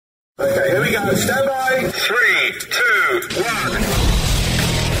we go. Stand by. 3, 2, 1.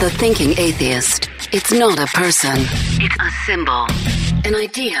 The thinking atheist. It's not a person. It's a symbol. An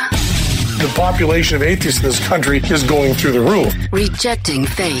idea. The population of atheists in this country is going through the roof. Rejecting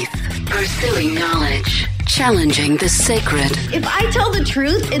faith. Pursuing knowledge. Challenging the sacred. If I tell the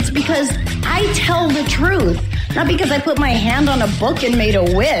truth, it's because I tell the truth. Not because I put my hand on a book and made a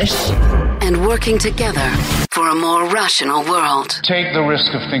wish. And working together for a more rational world. Take the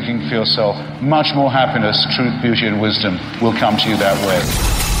risk of thinking for yourself. Much more happiness, truth, beauty, and wisdom will come to you that way.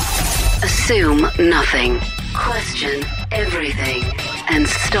 Assume nothing. Question everything. And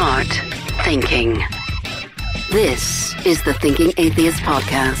start thinking. This is the Thinking Atheist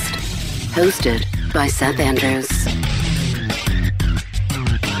Podcast. Hosted by Seth Andrews.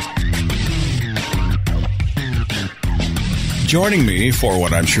 Joining me for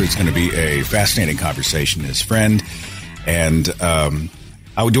what I'm sure is going to be a fascinating conversation is friend and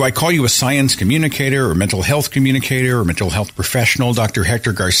do I call you a science communicator or mental health communicator or mental health professional? Dr.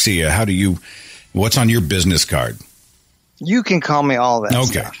 Hector Garcia, what's on your business card? You can call me all that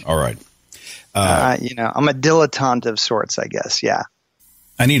stuff. All right. I'm a dilettante of sorts, I guess. Yeah.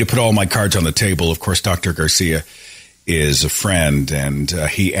 I need to put all my cards on the table. Of course, Dr. Garcia is a friend, and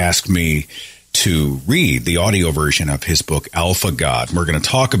he asked me to read the audio version of his book, Alpha God. We're going to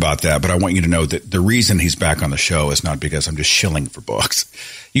talk about that, but I want you to know that the reason he's back on the show is not because I'm just shilling for books.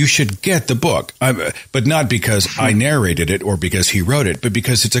 You should get the book, but not because I narrated it or because he wrote it, but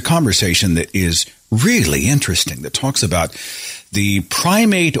because it's a conversation that is really interesting, that talks about the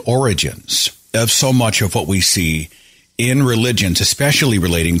primate origins of so much of what we see in religions, especially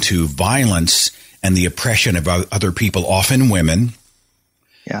relating to violence and the oppression of other people, often women.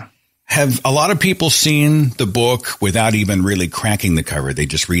 Yeah. Have a lot of people seen the book without even really cracking the cover? They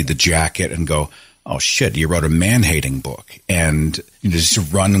just read the jacket and go, oh, shit, you wrote a man-hating book. And you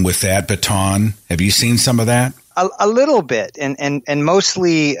just run with that baton. Have you seen some of that? A little bit. And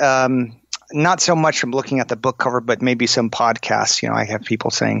mostly not so much from looking at the book cover, but maybe some podcasts. I have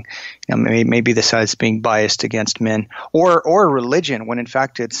people saying, maybe this is being biased against men or religion, when in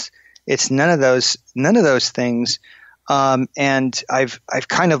fact it's none of those things. And I've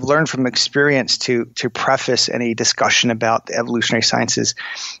kind of learned from experience to preface any discussion about the evolutionary sciences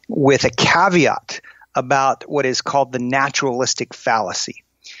with a caveat about what is called the naturalistic fallacy.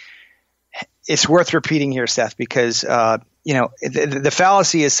 It's worth repeating here, Seth, because the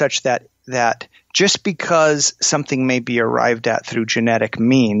fallacy is such that just because something may be arrived at through genetic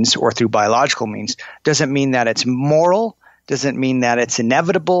means or through biological means doesn't mean that it's moral, doesn't mean that it's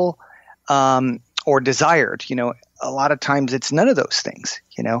inevitable, or desired. A lot of times it's none of those things.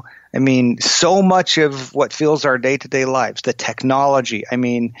 So much of what fills our day-to-day lives, the technology,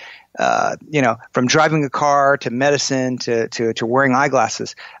 from driving a car to medicine to wearing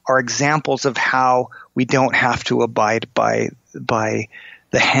eyeglasses, are examples of how we don't have to abide by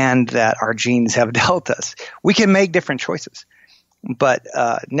the hand that our genes have dealt us. We can make different choices, but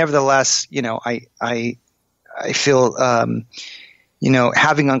nevertheless, I feel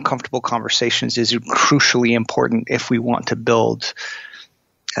having uncomfortable conversations is crucially important if we want to build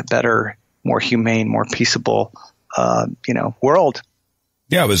a better, more humane, more peaceable, world.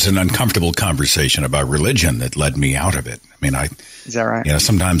 Yeah, it was an uncomfortable conversation about religion that led me out of it. Is that right?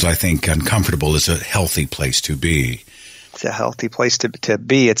 Sometimes I think uncomfortable is a healthy place to be. It's a healthy place to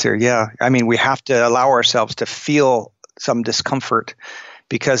be. We have to allow ourselves to feel some discomfort,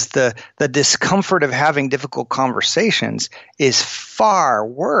 because the discomfort of having difficult conversations is far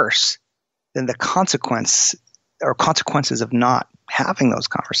worse than the consequences of not having those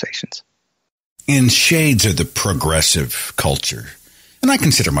conversations. In shades of the progressive culture, and I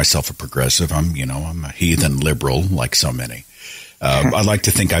consider myself a progressive. I'm a heathen liberal, like so many. I like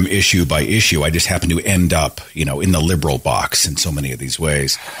to think I'm issue by issue. I just happen to end up, in the liberal box in so many of these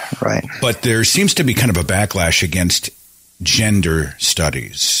ways. Right. But there seems to be kind of a backlash against gender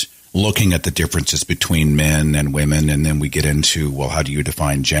studies, looking at the differences between men and women, and then we get into, well, how do you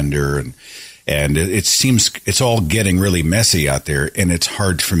define gender? And it seems it's all getting really messy out there, and it's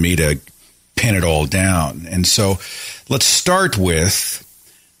hard for me to pin it all down. And so let's start with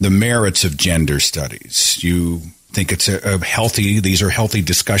the merits of gender studies. You think it's these are healthy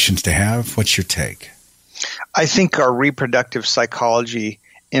discussions to have? What's your take? I think our reproductive psychology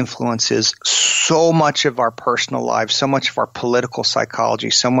influences so much of our personal lives, so much of our political psychology,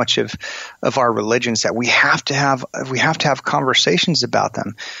 so much of our religions, that we have to have conversations about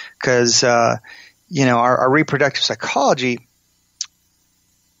them, because our reproductive psychology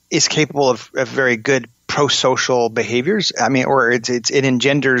is capable of very good pro-social behaviors. It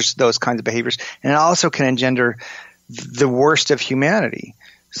engenders those kinds of behaviors, and it also can engender the worst of humanity.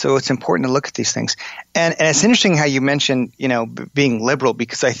 So it's important to look at these things. And it's interesting how you mentioned, being liberal,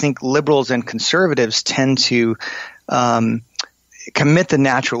 because I think liberals and conservatives tend to commit the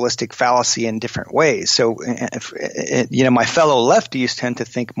naturalistic fallacy in different ways. So, my fellow lefties tend to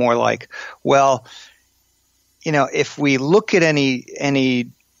think more like, well, if we look at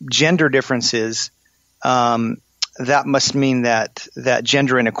any gender differences, that must mean that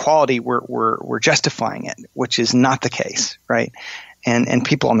gender inequality, we're justifying it, which is not the case, right? And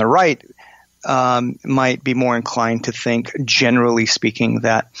people on the right might be more inclined to think, generally speaking,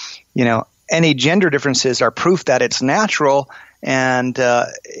 that any gender differences are proof that it's natural, and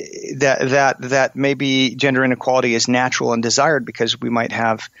that maybe gender inequality is natural and desired because we might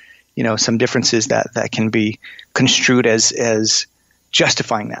have some differences that can be construed as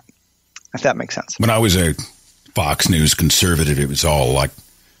justifying that, if that makes sense. When I was a Fox News conservative, it was all like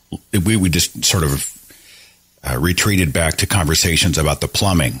we just sort of retreated back to conversations about the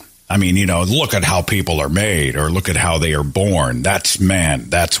plumbing. I mean, look at how people are made, or look at how they are born. That's man,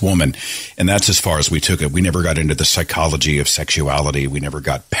 that's woman. And that's as far as we took it. We never got into the psychology of sexuality. We never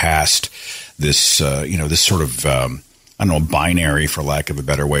got past this, this sort of, binary, for lack of a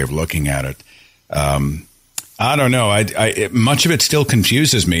better way of looking at it. I don't know. Much of it still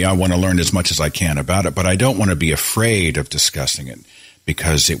confuses me. I want to learn as much as I can about it, but I don't want to be afraid of discussing it,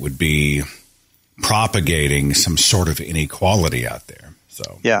 because it would be propagating some sort of inequality out there.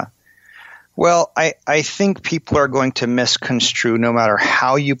 So yeah. Well, I think people are going to misconstrue no matter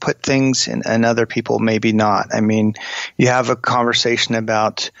how you put things, and other people maybe not. I mean, you have a conversation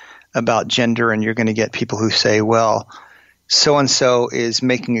about gender, and you're going to get people who say, well, so-and-so is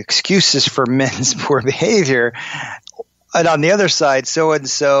making excuses for men's poor behavior. And on the other side,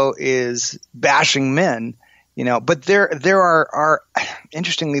 so-and-so is bashing men, but there are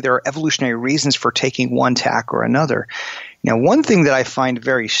interestingly, there are evolutionary reasons for taking one tack or another. One thing that I find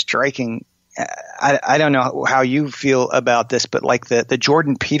very striking, I don't know how you feel about this, but like the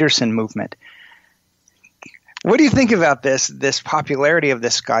Jordan Peterson movement. What do you think about this popularity of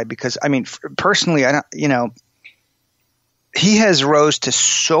this guy? Because I mean, personally, he has rose to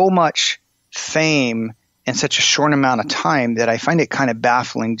so much fame in such a short amount of time that I find it kind of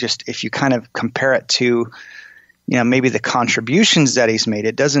baffling. Just if you kind of compare it to, maybe the contributions that he's made,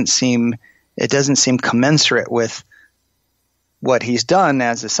 it doesn't seem commensurate with what he's done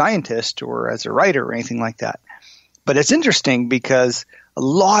as a scientist or as a writer or anything like that. But it's interesting because a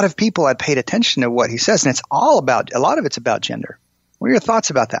lot of people had paid attention to what he says, and a lot of it's about gender. What are your thoughts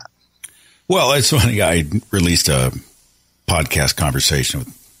about that? Well, it's funny. I released a podcast conversation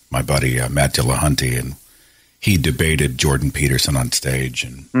with my buddy Matt Dillahunty, and he debated Jordan Peterson on stage,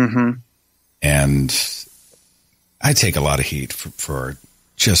 and I take a lot of heat for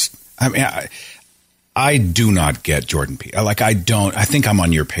just. I mean, I do not get Jordan Peterson. Like, I think I'm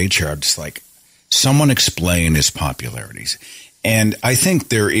on your page here. I'm just like, someone explain his popularities, and I think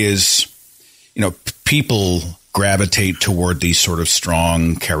there is, people gravitate toward these sort of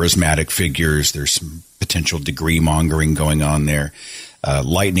strong, charismatic figures. There's some potential degree mongering going on there.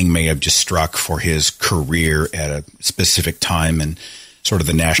 Lightning may have just struck for his career at a specific time and sort of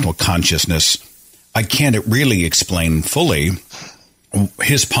the national consciousness. I can't really explain fully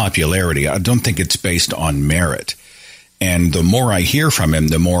his popularity. I don't think it's based on merit. And the more I hear from him,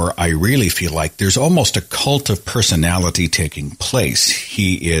 the more I really feel like there's almost a cult of personality taking place.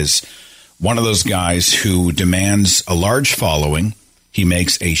 He is one of those guys who demands a large following. He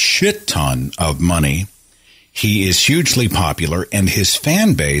makes a shit ton of money. He is hugely popular, and his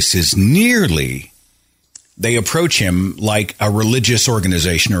fan base is they approach him like a religious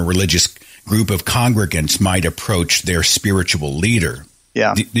organization or a religious group of congregants might approach their spiritual leader.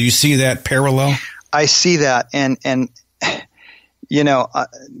 Yeah. Do you see that parallel? I see that. And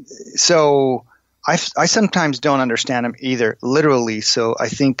so I sometimes don't understand him either, literally. So I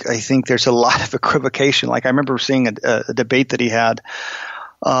think there's a lot of equivocation. Like, I remember seeing a debate that he had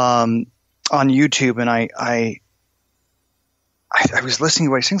on YouTube, and I was listening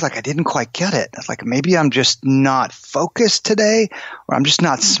to what he sings, like I didn't quite get it. I was like, maybe I'm just not focused today, or I'm just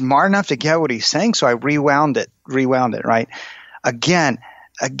not smart enough to get what he's saying. So I rewound it, right? Again,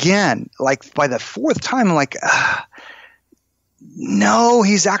 like by the fourth time, I'm like, no,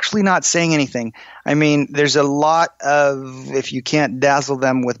 he's actually not saying anything. I mean, there's a lot of, if you can't dazzle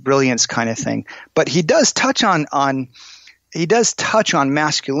them with brilliance kind of thing, but he does touch on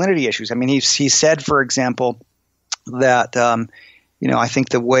masculinity issues. I mean, he said, for example, that, I think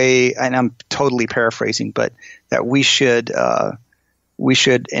the way, and I'm totally paraphrasing, but that we should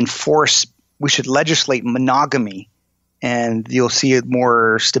legislate monogamy, and you'll see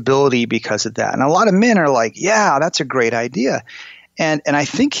more stability because of that. And a lot of men are like, yeah, that's a great idea. And I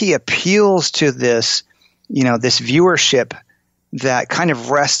think he appeals to this, this viewership that kind of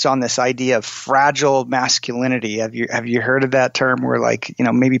rests on this idea of fragile masculinity. Have you heard of that term where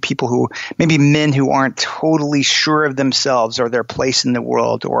maybe men who aren't totally sure of themselves or their place in the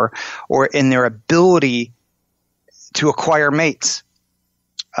world or in their ability to acquire mates?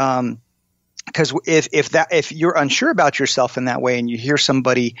 Because if you're unsure about yourself in that way and you hear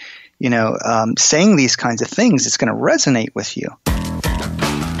somebody, saying these kinds of things, it's going to resonate with you.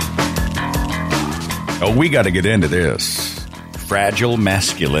 Oh, we got to get into this. Fragile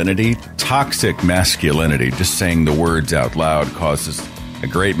masculinity, toxic masculinity. Just saying the words out loud causes a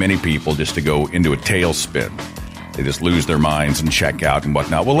great many people just to go into a tailspin. They just lose their minds and check out and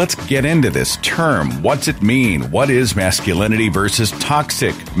whatnot. Well, let's get into this term. What's it mean? What is masculinity versus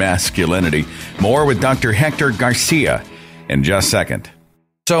toxic masculinity? More with Dr. Hector Garcia in just a second.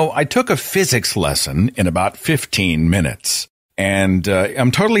 So I took a physics lesson in about 15 minutes. And I'm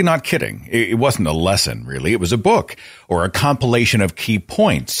totally not kidding. It wasn't a lesson, really. It was a book or a compilation of key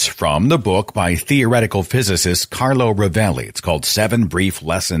points from the book by theoretical physicist Carlo Rovelli. It's called 7 Brief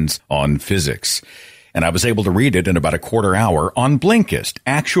Lessons on Physics. And I was able to read it in about a quarter hour on Blinkist.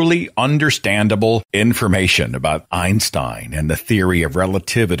 Actually understandable information about Einstein and the theory of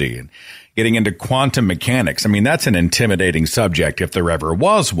relativity and getting into quantum mechanics. I mean, that's an intimidating subject if there ever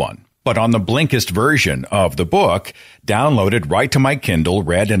was one. But on the Blinkist version of the book, downloaded right to my Kindle,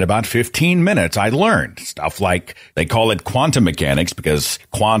 read in about 15 minutes, I learned stuff like they call it quantum mechanics because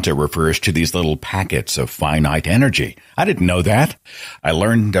quanta refers to these little packets of finite energy. I didn't know that. I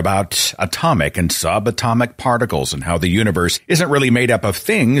learned about atomic and subatomic particles and how the universe isn't really made up of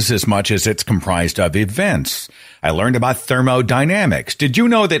things as much as it's comprised of events. I learned about thermodynamics. Did you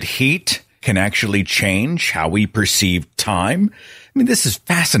know that heat can actually change how we perceive time? I mean, this is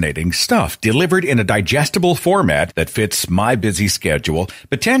fascinating stuff, delivered in a digestible format that fits my busy schedule.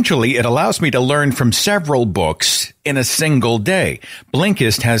 Potentially, it allows me to learn from several books in a single day.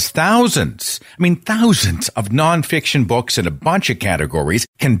 Blinkist has thousands of nonfiction books in a bunch of categories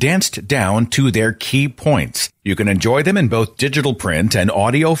condensed down to their key points. You can enjoy them in both digital print and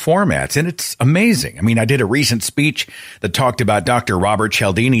audio formats, and it's amazing. I mean, I did a recent speech that talked about Dr. Robert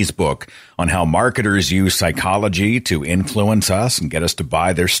Cialdini's book on how marketers use psychology to influence us and get us to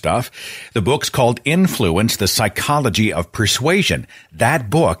buy their stuff. The book's called Influence, the Psychology of Persuasion. That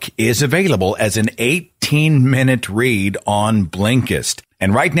book is available as an 18-minute read on Blinkist.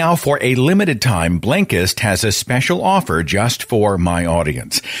 And right now, for a limited time, Blinkist has a special offer just for my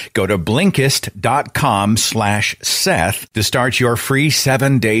audience. Go to Blinkist.com/Seth to start your free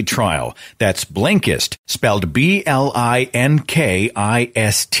 7-day trial. That's Blinkist, spelled Blinkist.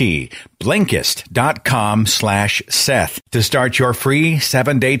 Blinkist.com/Seth to start your free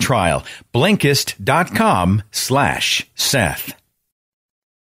 7-day trial. Blinkist.com/Seth.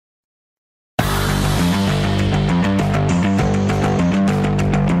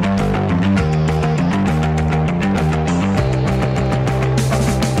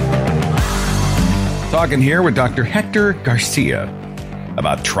 Talking here with Dr. Hector Garcia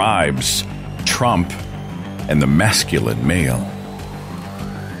about tribes, Trump, and the masculine male.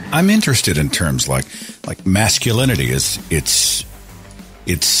 I'm interested in terms like masculinity. It's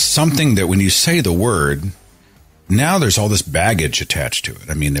something that when you say the word, now there's all this baggage attached to it.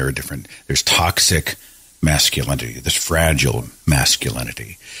 I mean, there's toxic masculinity, there's fragile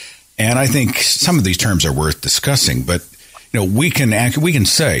masculinity. And I think some of these terms are worth discussing, but we can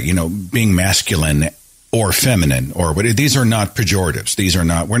say, being masculine or feminine or what, these are not pejoratives.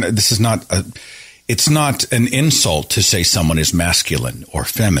 It's not an insult to say someone is masculine or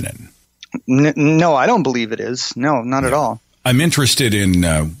feminine. No, I don't believe it is. No, not at all. I'm interested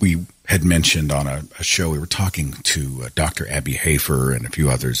in, we had mentioned on a show, we were talking to Dr. Abby Hafer and a few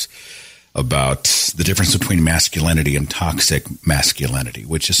others about the difference between masculinity and toxic masculinity,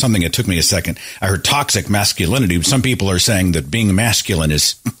 which is something that took me a second. I heard toxic masculinity. Some people are saying that being masculine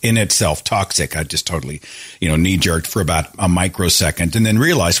is in itself toxic. I just totally, knee-jerked for about a microsecond and then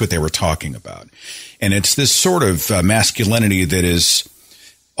realized what they were talking about. And it's this sort of masculinity that is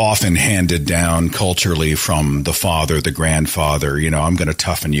often handed down culturally from the father, the grandfather. I'm going to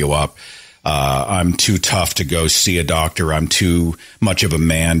toughen you up. I'm too tough to go see a doctor. I'm too much of a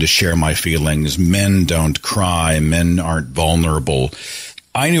man to share my feelings. Men don't cry. Men aren't vulnerable.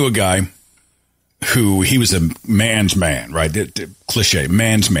 I knew a guy who, he was a man's man, right? The cliche,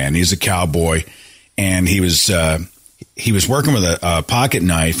 man's man. He's a cowboy, and he was working with a pocket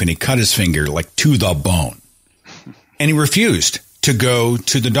knife, and he cut his finger to the bone, and he refused to go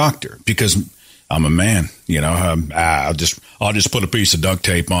to the doctor because I'm a man, I'll just put a piece of duct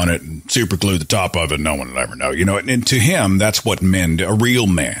tape on it and super glue the top of it. No one will ever know, and to him, that's what men do. A real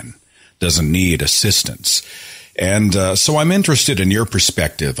man doesn't need assistance. And so I'm interested in your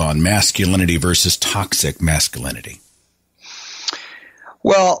perspective on masculinity versus toxic masculinity.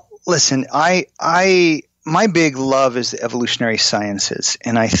 Well, listen, my big love is the evolutionary sciences,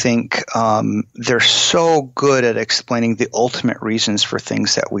 and I think they're so good at explaining the ultimate reasons for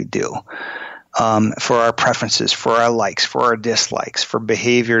things that we do, for our preferences, for our likes, for our dislikes, for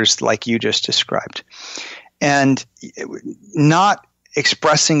behaviors like you just described. And not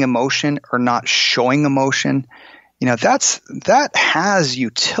expressing emotion or not showing emotion, that has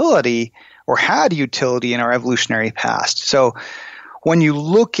utility or had utility in our evolutionary past. So when you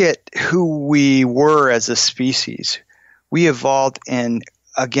look at who we were as a species, we evolved in,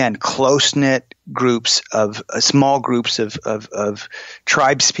 again, close-knit groups of small groups of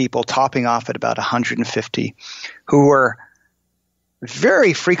tribes people topping off at about 150 who were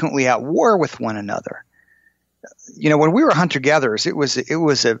very frequently at war with one another. When we were hunter-gatherers, they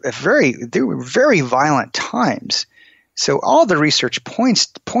were very violent times. So all the research points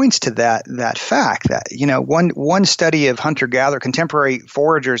to that fact that, one study of contemporary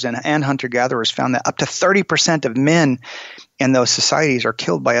foragers and hunter-gatherers found that up to 30% of men in those societies are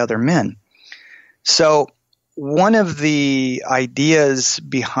killed by other men. So one of the ideas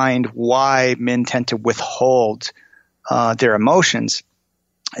behind why men tend to withhold their emotions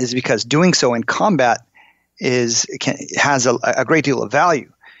is because doing so in combat has a great deal of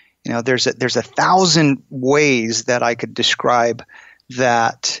value. There's 1,000 ways that I could describe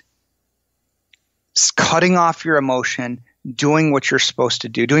that cutting off your emotion, doing what you're supposed to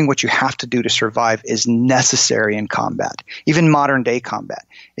do, doing what you have to do to survive is necessary in combat, even modern day combat.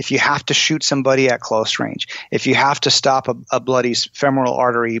 If you have to shoot somebody at close range, if you have to stop a bloody femoral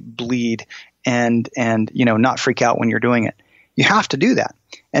artery bleed and not freak out when you're doing it, you have to do that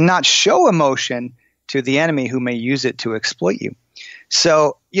and not show emotion to the enemy who may use it to exploit you.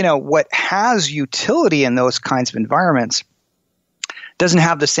 So, what has utility in those kinds of environments doesn't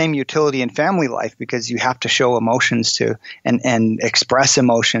have the same utility in family life because you have to show emotions to and express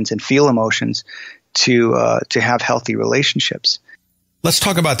emotions and feel emotions to have healthy relationships. Let's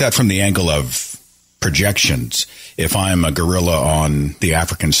talk about that from the angle of projections. If I'm a gorilla on the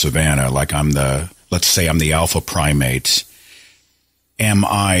African savanna, like let's say I'm the alpha primate, am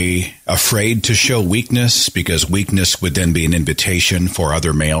I afraid to show weakness because weakness would then be an invitation for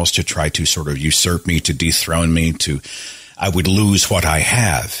other males to try to sort of usurp me, to dethrone me, I would lose what I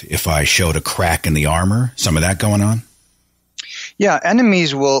have if I showed a crack in the armor? Some of that going on? Yeah,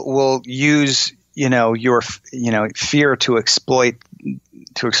 enemies will use, your fear to exploit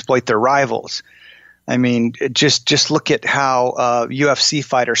their rivals. I mean, just look at how UFC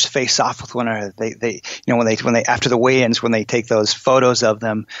fighters face off with one another. They when they after the weigh-ins, when they take those photos of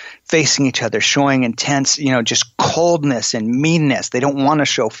them facing each other, showing intense, just coldness and meanness. They don't want to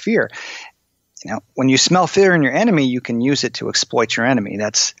show fear. When you smell fear in your enemy, you can use it to exploit your enemy.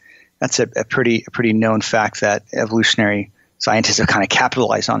 That's a pretty known fact that evolutionary scientists have kind of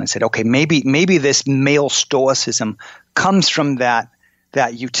capitalized on and said, okay, maybe this male stoicism comes from that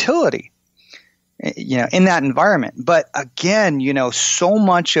utility. In that environment. But again, so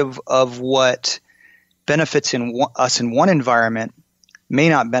much of what benefits us in one environment may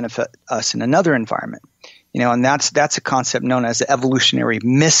not benefit us in another environment. And that's a concept known as the evolutionary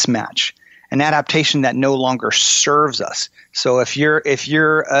mismatch, an adaptation that no longer serves us. So if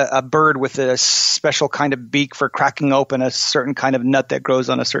you're a bird with a special kind of beak for cracking open a certain kind of nut that grows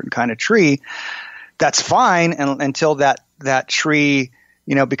on a certain kind of tree, that's fine until that tree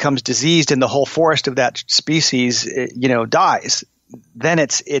becomes diseased and the whole forest of that species, dies. Then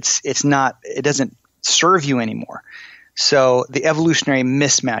it doesn't serve you anymore. So the evolutionary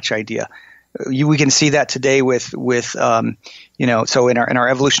mismatch idea, we can see that today with so in our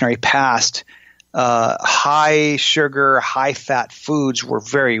evolutionary past, high sugar, high fat foods were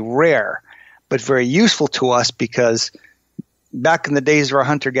very rare, but very useful to us because back in the days of our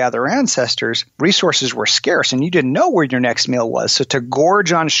hunter-gatherer ancestors, resources were scarce and you didn't know where your next meal was. So to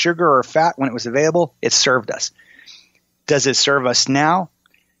gorge on sugar or fat when it was available, it served us. Does it serve us now?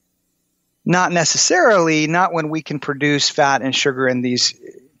 Not necessarily, not when we can produce fat and sugar in these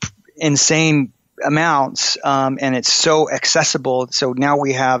insane amounts, and it's so accessible. So now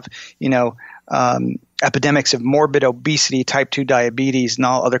we have, epidemics of morbid obesity, type 2 diabetes, and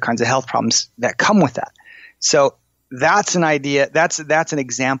all other kinds of health problems that come with that. So that's an idea. That's an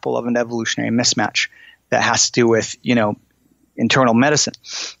example of an evolutionary mismatch that has to do with, internal medicine.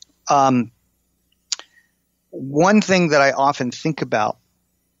 One thing that I often think about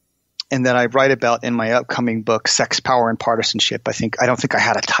and that I write about in my upcoming book, Sex, Power, and Partisanship. I don't think I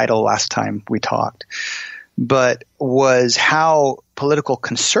had a title last time we talked, but was how political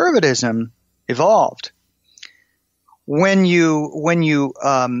conservatism evolved. When you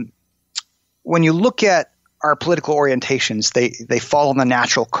look at our political orientations, they follow the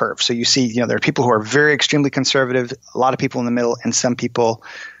natural curve. So you see, there are people who are very extremely conservative, a lot of people in the middle, and some people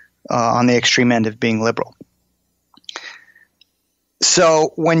on the extreme end of being liberal.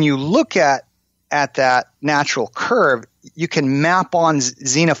 So when you look at that natural curve, you can map on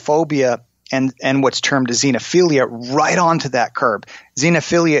xenophobia and what's termed xenophilia right onto that curve.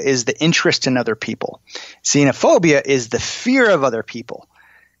 Xenophilia is the interest in other people. Xenophobia is the fear of other people.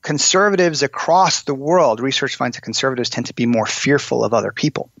 Conservatives across the world, research finds that conservatives tend to be more fearful of other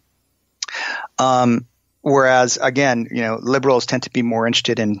people. Whereas, again, liberals tend to be more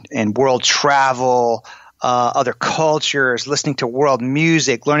interested in world travel, other cultures, listening to world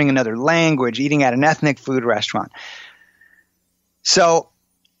music, learning another language, eating at an ethnic food restaurant. So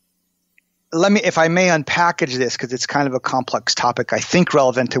if I may unpackage this, because it's kind of a complex topic, I think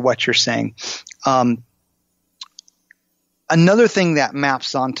relevant to what you're saying. Another thing that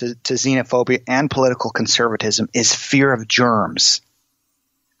maps onto xenophobia and political conservatism is fear of germs.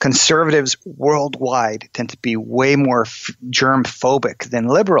 Conservatives worldwide tend to be way more germ phobic than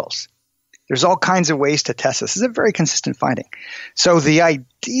liberals. There's all kinds of ways to test this. This is a very consistent finding. So the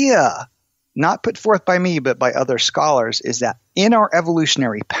idea, not put forth by me but by other scholars, is that in our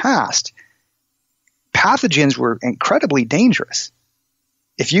evolutionary past, pathogens were incredibly dangerous.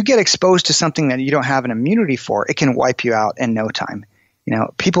 If you get exposed to something that you don't have an immunity for, it can wipe you out in no time.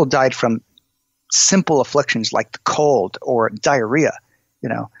 People died from simple afflictions like the cold or diarrhea.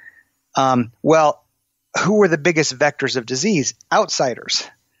 Well, who were the biggest vectors of disease? Outsiders.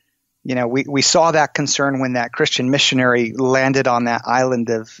 We saw that concern when that Christian missionary landed on that island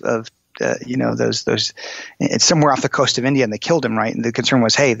of those it's somewhere off the coast of India, and they killed him, right? And the concern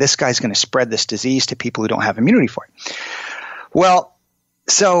was, hey, this guy's going to spread this disease to people who don't have immunity for it. Well,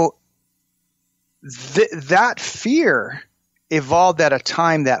 so that fear evolved at a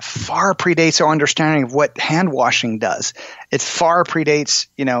time that far predates our understanding of what hand washing does. It far predates,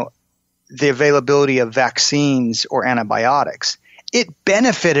 the availability of vaccines or antibiotics. It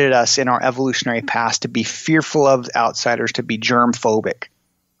benefited us in our evolutionary past to be fearful of outsiders, to be germ phobic,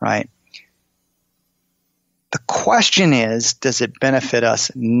 right? The question is, does it benefit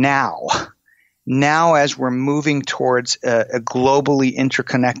us now? Now, as we're moving towards a globally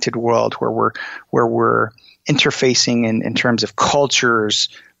interconnected world where we're interfacing in terms of cultures,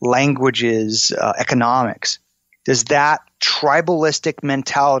 languages, economics, does that tribalistic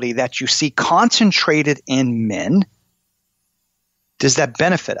mentality that you see concentrated in men, does that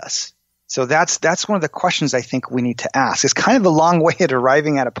benefit us? So that's one of the questions I think we need to ask. It's kind of a long way at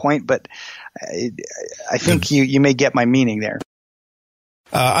arriving at a point, but I think you may get my meaning there.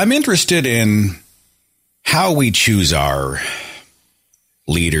 I'm interested in how we choose our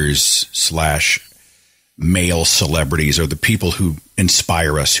leaders / male celebrities, or the people who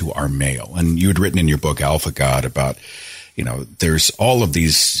inspire us who are male. And you had written in your book, Alpha God, about, there's all of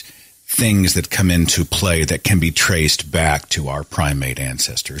these things that come into play that can be traced back to our primate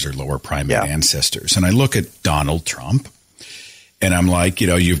ancestors or lower primate ancestors. And I look at Donald Trump and I'm like,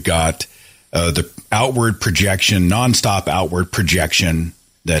 you've got the outward projection, nonstop outward projection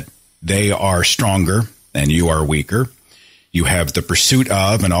that they are stronger and you are weaker. You have the pursuit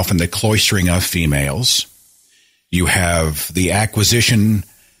of and often the cloistering of females. You have the acquisition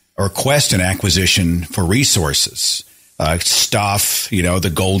or quest and acquisition for resources. Stuff,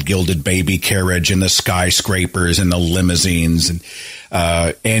 the gold-gilded baby carriage and the skyscrapers and the limousines.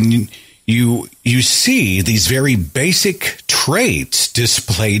 And you see these very basic traits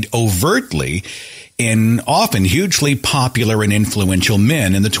displayed overtly in often hugely popular and influential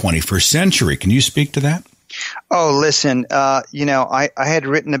men in the 21st century. Can you speak to that? Oh, listen, I had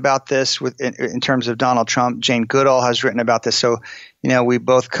written about this in terms of Donald Trump. Jane Goodall has written about this. So, we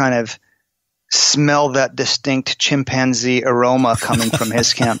both kind of smell that distinct chimpanzee aroma coming from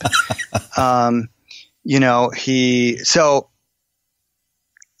his camp.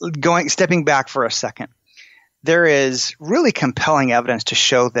 Stepping back for a second, there is really compelling evidence to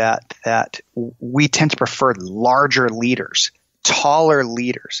show that we tend to prefer larger leaders, taller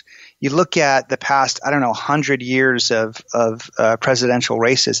leaders. You look at the past, 100 years of presidential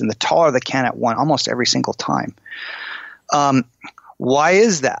races, and the taller the candidate won almost every single time. Why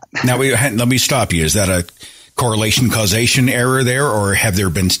is that? Now, let me stop you. Is that a correlation causation error there, or have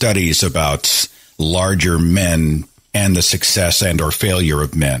there been studies about larger men and the success and or failure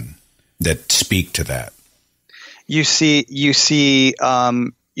of men that speak to that? You see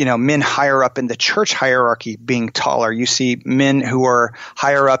men higher up in the church hierarchy being taller. You see men who are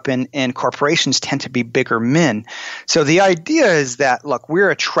higher up in corporations tend to be bigger men. So the idea is that, look, we're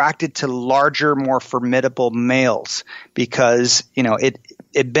attracted to larger, more formidable males because,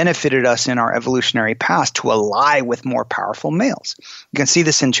 it benefited us in our evolutionary past to ally with more powerful males. You can see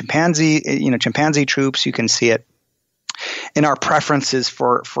this in chimpanzee troops. You can see it in our preferences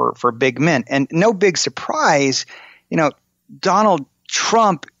for big men. And no big surprise, Donald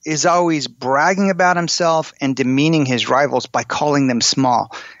Trump is always bragging about himself and demeaning his rivals by calling them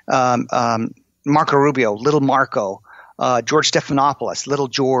small. Marco Rubio, little Marco. George Stephanopoulos, little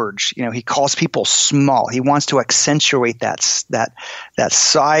George. He calls people small. He wants to accentuate that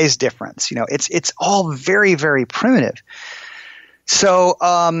size difference. It's all very, very primitive. So,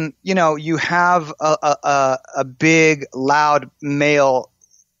 you have a big, loud male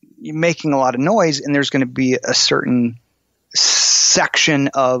making a lot of noise, and there's going to be a certain section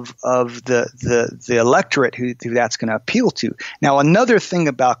of the electorate who that's going to appeal to. Now, another thing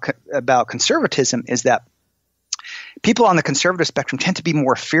about conservatism is that people on the conservative spectrum tend to be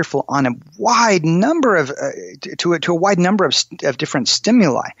more fearful on a wide number of to a wide number of different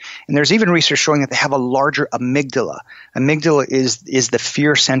stimuli, and there's even research showing that they have a larger amygdala. Amygdala is the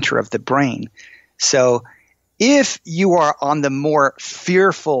fear center of the brain. So, if you are on the more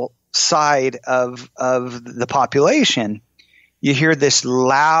fearful side of the population, you hear this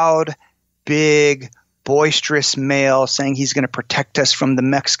loud, big, boisterous male saying he's going to protect us from the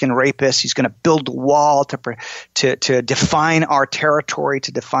Mexican rapists. He's going to build a wall to define our territory,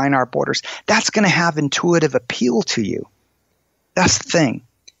 to define our borders. That's going to have intuitive appeal to you. That's the thing.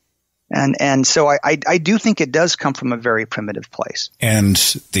 And so I do think it does come from a very primitive place. And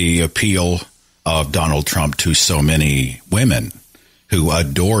the appeal of Donald Trump to so many women who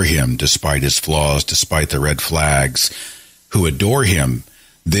adore him despite his flaws, despite the red flags, who adore him.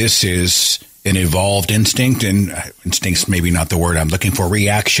 This is an evolved instinct, and instinct's maybe not the word I'm looking for,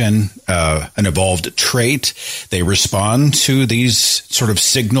 reaction, an evolved trait. They respond to these sort of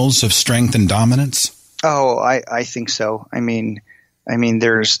signals of strength and dominance. Oh, I think so. I mean,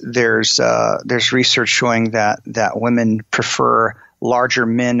 there's research showing that women prefer larger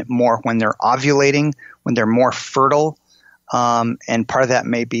men more when they're ovulating, when they're more fertile, and part of that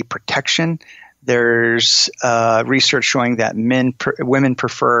may be protection. There's research showing that women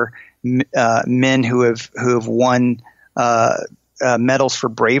prefer men who have won medals for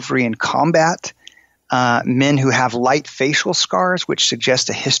bravery in combat, men who have light facial scars, which suggest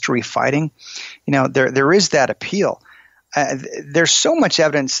a history fighting. There is that appeal. There's so much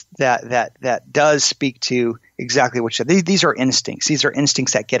evidence that does speak to exactly what these are instincts. These are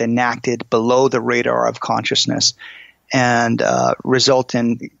instincts that get enacted below the radar of consciousness and result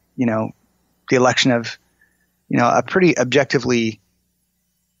in the election of a pretty objectively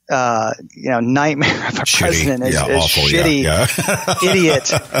nightmare of a president, awful, shitty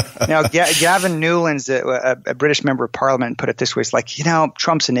idiot. Gavin Newlands, a British member of Parliament, put it this way: it's like,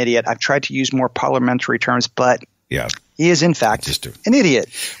 Trump's an idiot. I've tried to use more parliamentary terms, but he is in fact an idiot.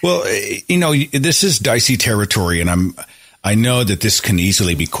 Well, this is dicey territory, and I know that this can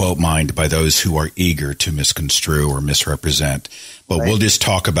easily be quote mined by those who are eager to misconstrue or misrepresent, but We'll just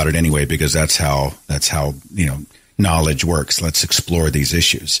talk about it anyway because that's how knowledge works. Let's explore these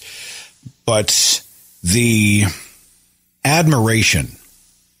issues. But the admiration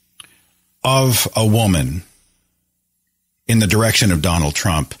of a woman in the direction of Donald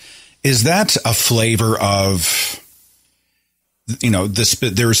Trump, is that a flavor of,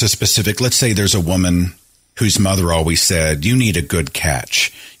 there's a specific, let's say there's a woman whose mother always said, you need a good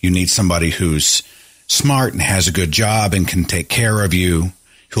catch. You need somebody who's smart and has a good job and can take care of you,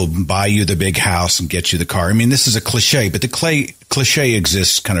 who'll buy you the big house and get you the car. I mean, this is a cliche, but the cliche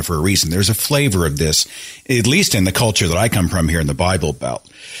exists kind of for a reason. There's a flavor of this, at least in the culture that I come from here in the Bible Belt,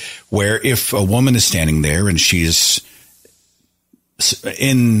 where if a woman is standing there and she's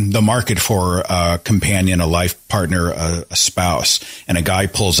in the market for a companion, a life partner, a spouse, and a guy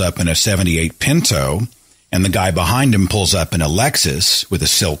pulls up in a 78 Pinto, and the guy behind him pulls up in a Lexus with a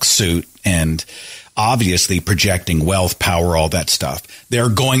silk suit and obviously projecting wealth, power, all that stuff, they're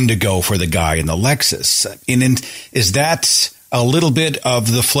going to go for the guy in the Lexus. And is that a little bit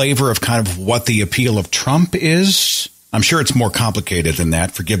of the flavor of kind of what the appeal of Trump is? I'm sure it's more complicated than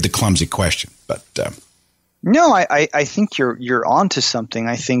that. Forgive the clumsy question, but no, I think you're onto something.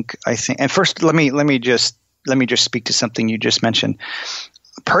 I think. And first, let me just speak to something you just mentioned.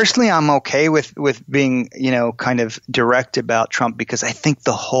 Personally, I'm okay with being kind of direct about Trump because I think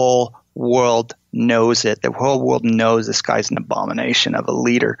the whole world knows it. The whole world knows this guy's an abomination of a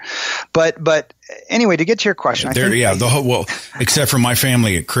leader. But anyway, to get to your question, except for my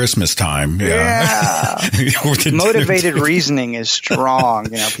family at Christmas time. Motivated reasoning is strong.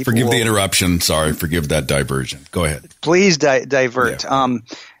 People forgive the interruption. Sorry, forgive that diversion. Go ahead. Please divert.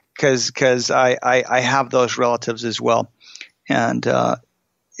 Because I have those relatives as well, and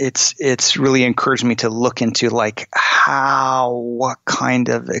it's really encouraged me to look into what kind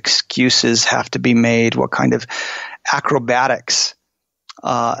of excuses have to be made, what kind of acrobatics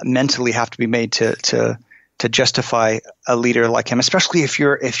mentally have to be made to justify a leader like him, especially if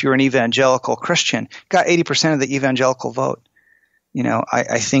you're an evangelical Christian. Got 80% of the evangelical vote.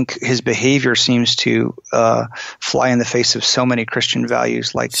 I think his behavior seems to fly in the face of so many Christian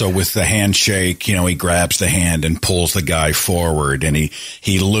values. So with the handshake, he grabs the hand and pulls the guy forward, and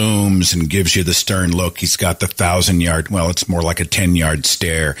he looms and gives you the stern look. He's got the 1,000-yard, it's more like a 10-yard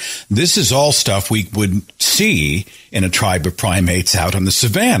stare. This is all stuff we would see in a tribe of primates out on the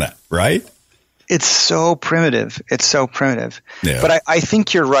savannah, right? It's so primitive. Yeah. But I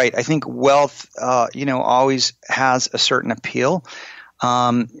think you're right. I think wealth, always has a certain appeal.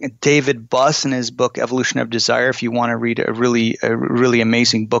 David Buss, in his book Evolutionary of Desire, if you want to read a really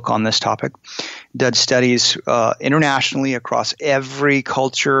amazing book on this topic, did studies internationally across every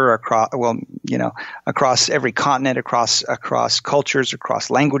culture, across every continent, across cultures, across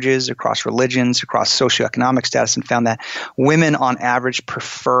languages, across religions, across socioeconomic status, and found that women on average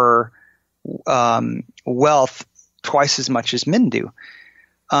prefer wealth twice as much as men do,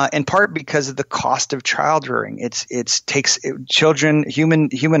 in part because of the cost of child rearing.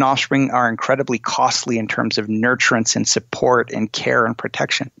 Human offspring are incredibly costly in terms of nurturance and support and care and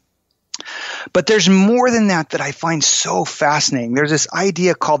protection. But there's more than that I find so fascinating. There's this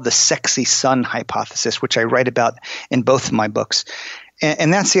idea called the sexy son hypothesis, which I write about in both of my books,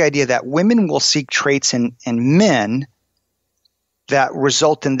 and that's the idea that women will seek traits in men that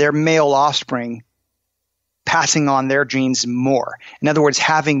result in their male offspring passing on their genes more. In other words,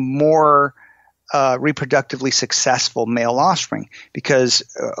 having more reproductively successful male offspring, because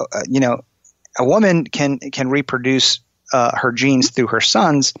a woman can reproduce her genes through her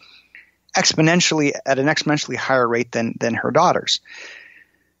sons at an exponentially higher rate than her daughters.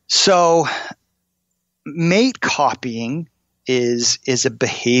 So mate copying is a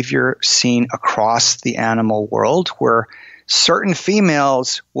behavior seen across the animal world, where certain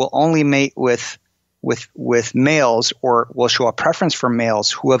females will only mate with males, or will show a preference for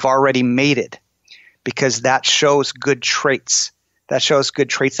males who have already mated, because that shows good traits. That shows good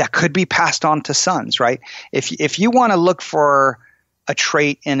traits that could be passed on to sons, right? If you want to look for a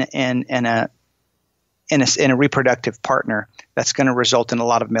trait in a reproductive partner that's going to result in a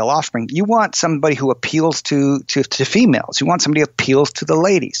lot of male offspring, you want somebody who appeals to females. You want somebody who appeals to the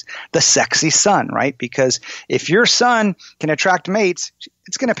ladies, the sexy son, right? Because if your son can attract mates,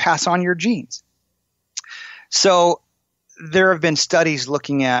 it's going to pass on your genes. So there have been studies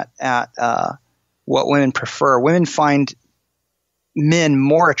looking at what women prefer. Women find men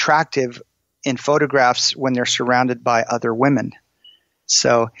more attractive in photographs when they're surrounded by other women.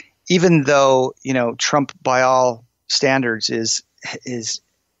 So even though, Trump by all standards is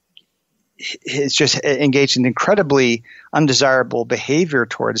just engaged in incredibly undesirable behavior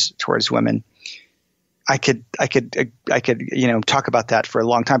towards women, I could talk about that for a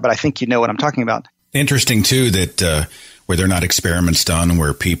long time, but I think you know what I'm talking about. Interesting too that where there are not experiments done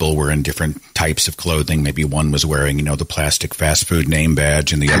where people were in different types of clothing. Maybe one was wearing, the plastic fast food name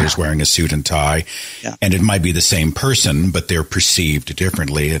badge, and the other's wearing a suit and tie. Yeah. And it might be the same person, but they're perceived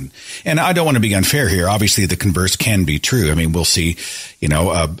differently. And I don't want to be unfair here. Obviously, the converse can be true. I mean, we'll see,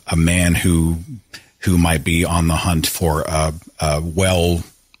 a man who might be on the hunt for a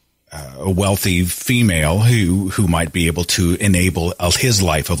wealthy female who might be able to enable his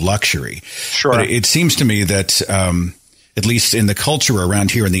life of luxury. Sure. But it seems to me that, at least in the culture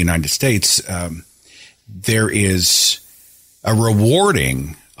around here in the United States, there is a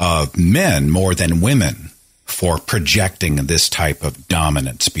rewarding of men more than women for projecting this type of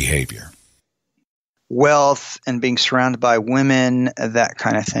dominance behavior. Wealth and being surrounded by women, that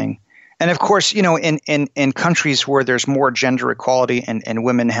kind of thing. And of course, in countries where there's more gender equality and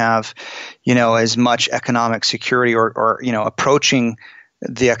women have, as much economic security or approaching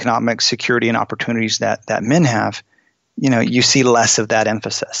the economic security and opportunities that men have, you see less of that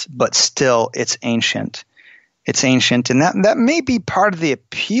emphasis. But still, it's ancient. It's ancient, and that may be part of the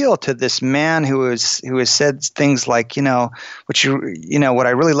appeal to this man who has said things like, what I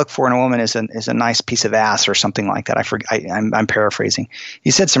really look for in a woman is a nice piece of ass or something like that. I'm paraphrasing.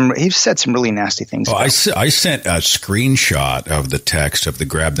 He said some really nasty things. I sent a screenshot of the text of the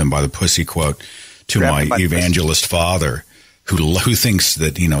 "grab them by the pussy" quote to my evangelist father, who thinks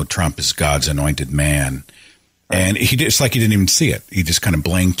that Trump is God's anointed man, and it's like he didn't even see it. He just kind of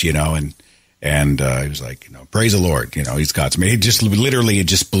blinked, And he was like, praise the Lord, he's God's man. It just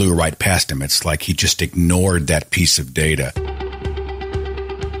blew right past him. It's like he just ignored that piece of data.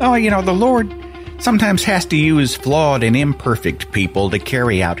 Oh, the Lord sometimes has to use flawed and imperfect people to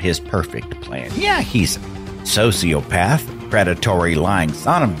carry out his perfect plan. Yeah, he's a sociopath, predatory, lying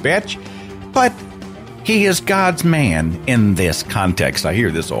son of a bitch, but he is God's man in this context. I hear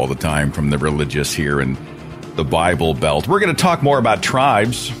this all the time from the religious here in the Bible Belt. We're going to talk more about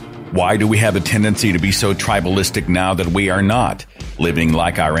tribes. Why do we have a tendency to be so tribalistic now that we are not living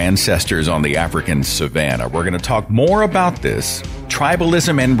like our ancestors on the African savannah? We're going to talk more about this,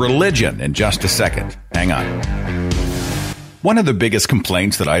 tribalism and religion, in just a second. Hang on. One of the biggest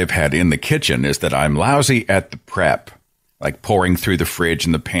complaints that I have had in the kitchen is that I'm lousy at the prep, like pouring through the fridge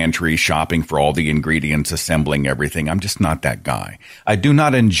and the pantry, shopping for all the ingredients, assembling everything. I'm just not that guy. I do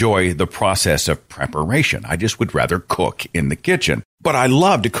not enjoy the process of preparation. I just would rather cook in the kitchen. But I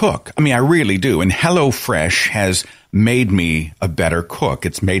love to cook. I really do. And HelloFresh has made me a better cook.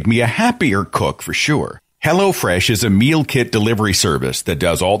 It's made me a happier cook for sure. HelloFresh is a meal kit delivery service that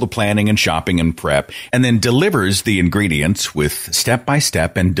does all the planning and shopping and prep and then delivers the ingredients with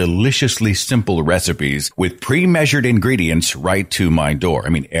step-by-step and deliciously simple recipes with pre-measured ingredients right to my door.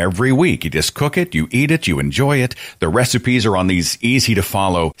 Every week you just cook it, you eat it, you enjoy it. The recipes are on these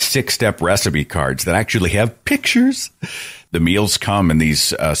easy-to-follow 6-step recipe cards that actually have pictures. The meals come in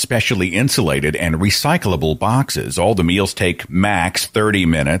these specially insulated and recyclable boxes. All the meals take max 30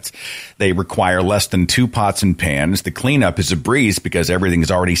 minutes. They require less than 2 pots and pans. The cleanup is a breeze because everything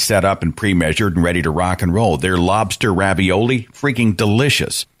is already set up and pre-measured and ready to rock and roll. Their lobster ravioli, freaking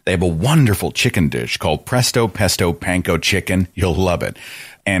delicious. They have a wonderful chicken dish called Presto Pesto Panko Chicken. You'll love it.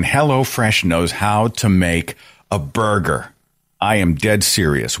 And HelloFresh knows how to make a burger. I am dead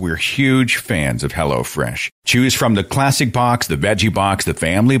serious. We're huge fans of HelloFresh. Choose from the classic box, the veggie box, the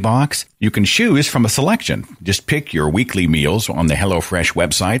family box. You can choose from a selection. Just pick your weekly meals on the HelloFresh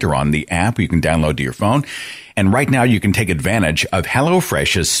website or on the app you can download to your phone. And right now you can take advantage of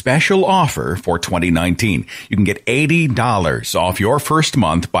HelloFresh's special offer for 2019. You can get $80 off your first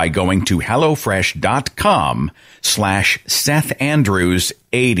month by going to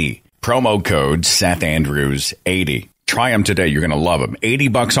HelloFresh.com/SethAndrews80. Promo code SethAndrews80. Try them today. You're going to love them.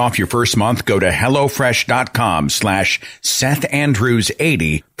 $80 off your first month. Go to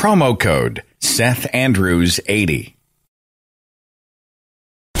HelloFresh.com/SethAndrews80. Promo code SethAndrews80.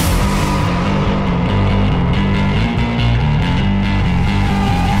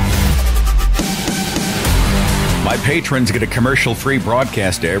 My patrons get a commercial-free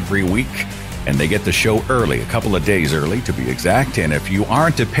broadcast every week, and they get the show early, a couple of days early to be exact. And if you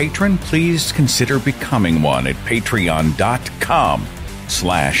aren't a patron, please consider becoming one at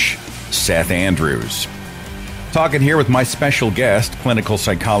patreon.com/Seth Andrews. Talking here with my special guest, clinical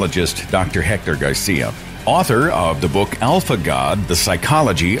psychologist Dr. Hector Garcia, author of the book Alpha God, The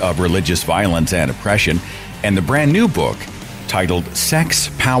Psychology of Religious Violence and Oppression, and the brand new book titled Sex,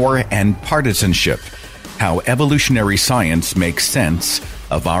 Power, and Partisanship, How Evolutionary Science Makes Sense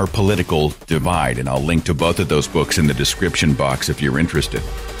of Our Political Divide. And I'll link to both of those books in the description box if you're interested.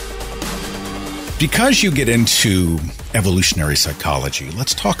 Because you get into evolutionary psychology,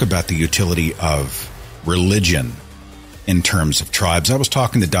 let's talk about the utility of religion in terms of tribes. I was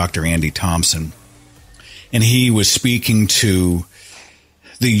talking to Dr. Andy Thompson, and he was speaking to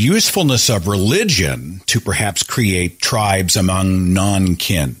the usefulness of religion to perhaps create tribes among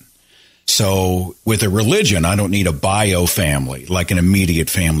non-kin. So with a religion, I don't need a bio family, like an immediate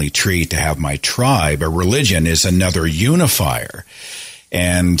family tree to have my tribe. A religion is another unifier.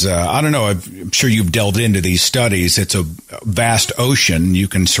 And I don't know, I'm sure you've delved into these studies. It's a vast ocean. You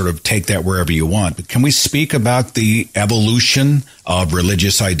can sort of take that wherever you want. But can we speak about the evolution of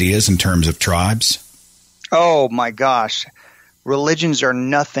religious ideas in terms of tribes? Oh, my gosh. Religions are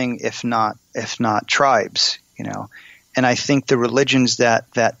nothing if not tribes, And I think the religions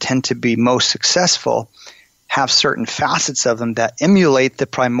that tend to be most successful have certain facets of them that emulate the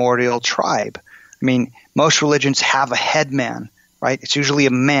primordial tribe. Most religions have a head man, right? It's usually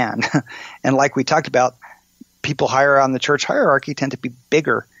a man. And like we talked about, people higher on the church hierarchy tend to be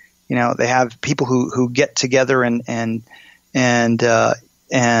bigger. They have people who get together and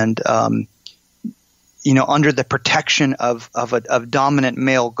under the protection of dominant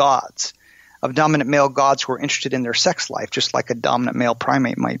male gods, who are interested in their sex life, just like a dominant male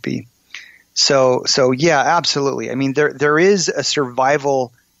primate might be. So yeah, absolutely. I mean, there is a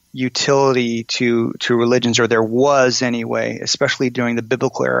survival utility to religions, or there was anyway, especially during the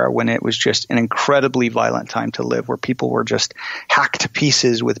biblical era when it was just an incredibly violent time to live, where people were just hacked to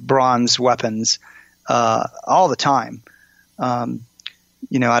pieces with bronze weapons all the time.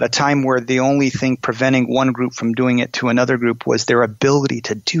 At a time where the only thing preventing one group from doing it to another group was their ability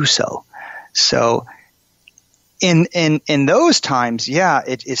to do so. So in those times, yeah,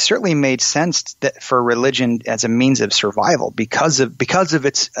 it certainly made sense that for religion as a means of survival because of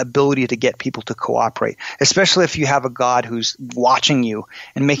its ability to get people to cooperate, especially if you have a God who's watching you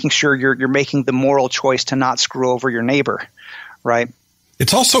and making sure you're making the moral choice to not screw over your neighbor, right?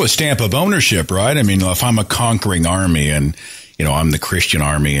 It's also a stamp of ownership, right? I mean, if I'm a conquering army and, I'm the Christian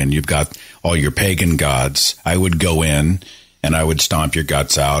army and you've got all your pagan gods, I would go in and I would stomp your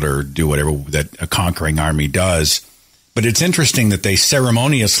guts out or do whatever that a conquering army does. But it's interesting that they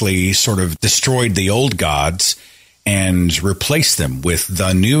ceremoniously sort of destroyed the old gods and replaced them with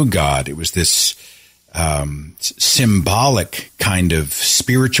the new God. It was this symbolic kind of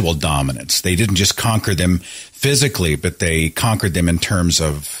spiritual dominance. They didn't just conquer them physically, but they conquered them in terms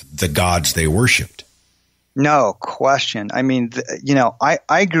of the gods they worshipped. No question. I mean,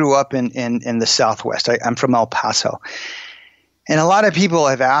 I grew up in the Southwest. I'm from El Paso. And a lot of people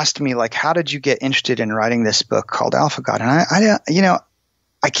have asked me, like, how did you get interested in writing this book called Alpha God? And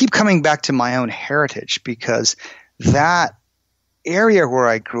I keep coming back to my own heritage, because that area where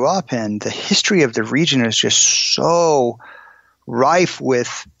I grew up in, the history of the region is just so rife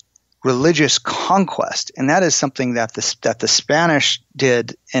with religious conquest. And that is something that the Spanish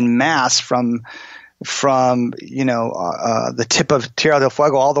did en masse from the tip of Tierra del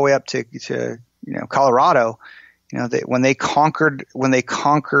Fuego all the way up to Colorado. When they conquered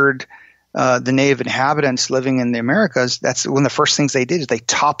the native inhabitants living in the Americas, that's one of the first things they did is they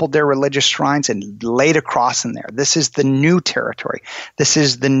toppled their religious shrines and laid a cross in there. This is the new territory. This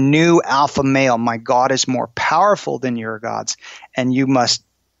is the new alpha male. My God is more powerful than your gods, and you must,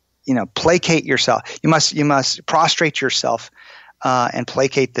 placate yourself. You must prostrate yourself and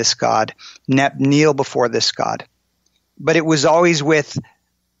placate this God, kneel before this God. But it was always with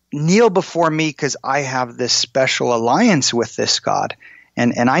kneel before me because I have this special alliance with this God,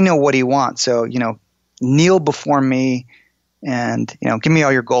 and I know what he wants. So, kneel before me and, give me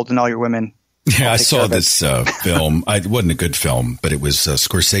all your gold and all your women. Yeah, I saw this film. It wasn't a good film, but it was a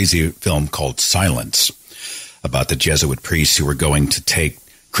Scorsese film called Silence, about the Jesuit priests who were going to take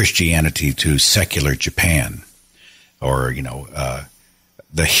Christianity to secular Japan, or,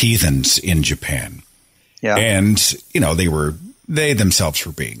 the heathens in Japan. Yeah. And, they themselves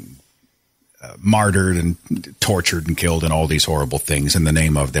were being martyred and tortured and killed and all these horrible things in the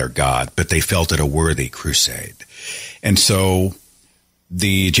name of their God, but they felt it a worthy crusade. And so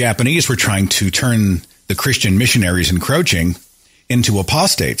the Japanese were trying to turn the Christian missionaries encroaching into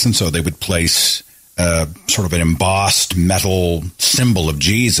apostates. And so they would place sort of an embossed metal symbol of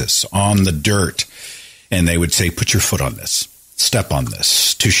Jesus on the dirt. And they would say, put your foot on this, step on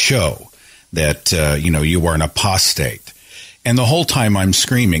this, to show that, you are an apostate. And the whole time I'm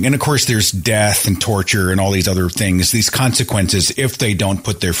screaming. And of course, there's death and torture and all these other things, these consequences if they don't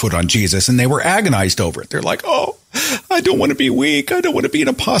put their foot on Jesus. And they were agonized over it. They're like, oh, I don't want to be weak. I don't want to be an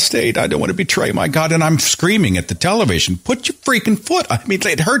apostate. I don't want to betray my God. And I'm screaming at the television, put your freaking foot. I mean,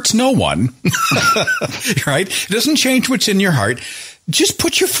 it hurts no one, right? It doesn't change what's in your heart. Just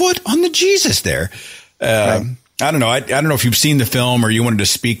put your foot on the Jesus there. Right. I don't know. I don't know if you've seen the film or you wanted to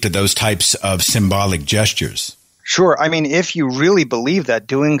speak to those types of symbolic gestures. Sure. I mean, if you really believe that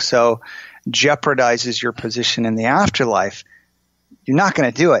doing so jeopardizes your position in the afterlife, you're not going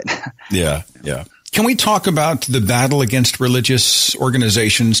to do it. Yeah, yeah. Can we talk about the battle against religious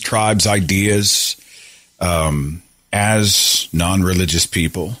organizations, tribes, ideas, as non-religious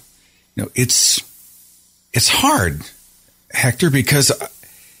people? It's hard, Hector, because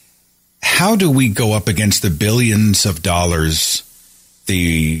how do we go up against the billions of dollars,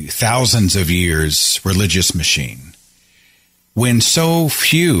 the thousands of years religious machine, when so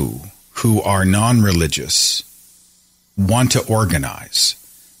few who are non-religious want to organize?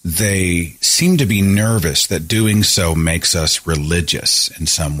 They seem to be nervous that doing so makes us religious in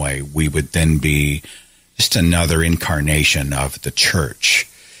some way. We would then be just another incarnation of the church.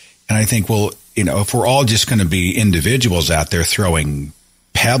 And I think, well, if we're all just going to be individuals out there throwing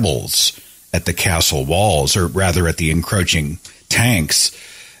pebbles at the castle walls, or rather at the encroaching tanks,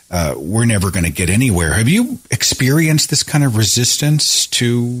 we're never going to get anywhere. Have you experienced this kind of resistance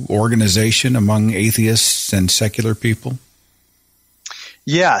to organization among atheists and secular people?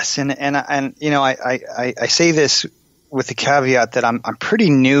 Yes, and I say this with the caveat that I'm pretty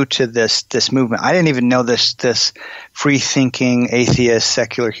new to this movement. I didn't even know this free thinking atheist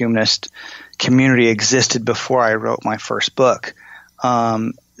secular humanist community existed before I wrote my first book.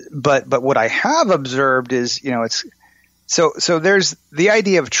 But what I have observed is, it's so there's the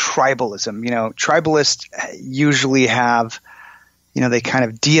idea of tribalism. Tribalists usually have, they kind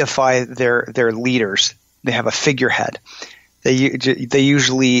of deify their leaders. They have a figurehead. They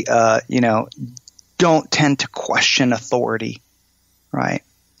usually, don't tend to question authority, right?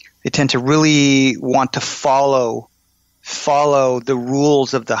 They tend to really want to follow the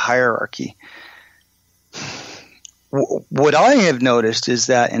rules of the hierarchy. What I have noticed is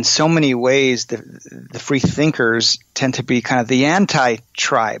that in so many ways, the free thinkers tend to be kind of the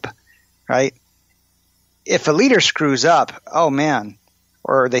anti-tribe, right? If a leader screws up, oh man,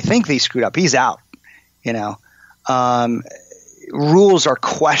 or they think they screwed up, he's out, rules are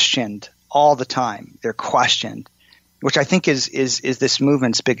questioned all the time. They're questioned, which I think is this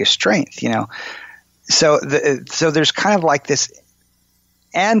movement's biggest strength, So there's kind of like this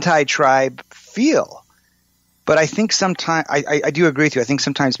anti-tribe feel. But I think sometimes I do agree with you. I think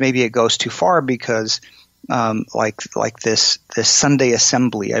sometimes maybe it goes too far because like this Sunday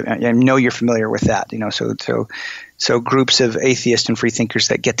assembly. I know you're familiar with that, So groups of atheists and free thinkers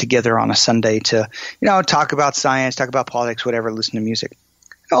that get together on a Sunday to, talk about science, talk about politics, whatever, listen to music.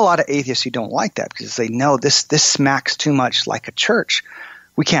 I know a lot of atheists who don't like that because they know this smacks too much like a church.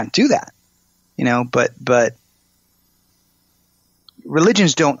 We can't do that, but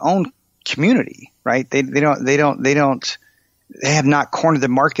religions don't own community, right? They have not cornered the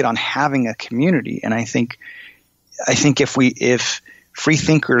market on having a community. And I think if free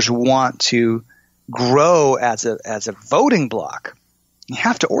thinkers want to grow as a voting bloc, you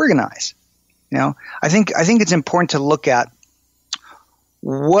have to organize. I think it's important to look at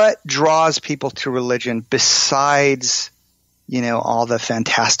what draws people to religion besides, all the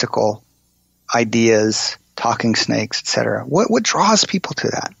fantastical ideas, talking snakes, etc. What draws people to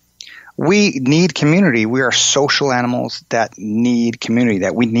that? We need community. We are social animals that need community,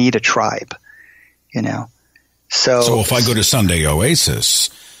 that we need a tribe, So if I go to Sunday Oasis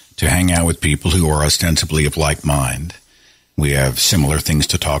to hang out with people who are ostensibly of like mind, we have similar things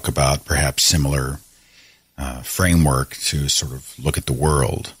to talk about, perhaps similar framework to sort of look at the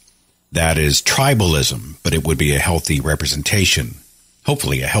world. That is tribalism, but it would be a healthy representation,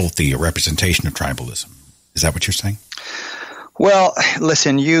 hopefully a healthy representation of tribalism. Is that what you're saying? Well,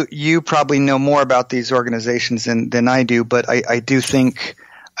 listen, you probably know more about these organizations than I do, but I do think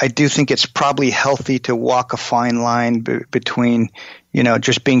it's probably healthy to walk a fine line between,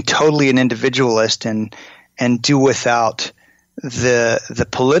 just being totally an individualist and do without the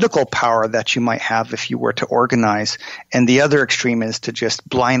political power that you might have if you were to organize, and the other extreme is to just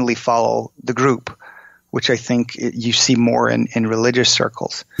blindly follow the group, which I think you see more in religious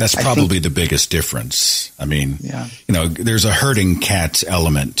circles. That's probably the biggest difference. I mean, there's a herding cats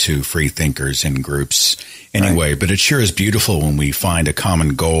element to free thinkers in groups anyway, right. But it sure is beautiful when we find a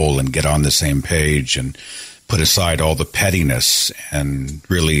common goal and get on the same page and put aside all the pettiness and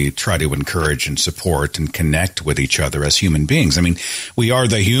really try to encourage and support and connect with each other as human beings. I mean, we are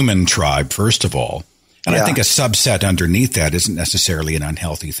the human tribe, first of all. And I think a subset underneath that isn't necessarily an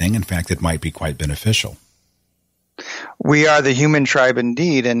unhealthy thing. In fact, it might be quite beneficial. We are the human tribe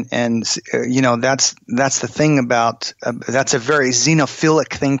indeed. And that's the thing about that's a very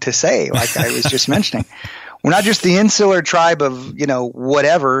xenophilic thing to say, like I was just mentioning. We're not just the insular tribe of,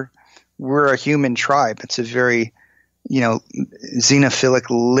 whatever. We're a human tribe. It's a very, xenophilic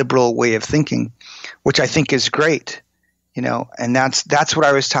liberal way of thinking, which I think is great. And that's what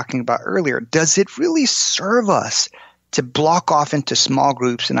I was talking about earlier. Does it really serve us to block off into small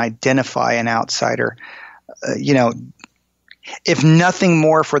groups and identify an outsider? If nothing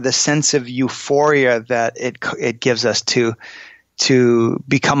more for the sense of euphoria that it gives us to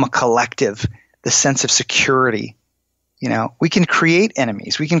become a collective, the sense of security. We can create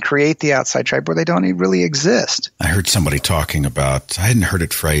enemies. We can create the outside tribe where they don't really exist. I heard somebody talking about, I hadn't heard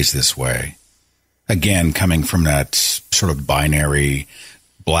it phrased this way. Again, coming from that sort of binary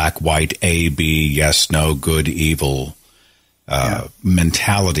black, white, A, B, yes, no, good, evil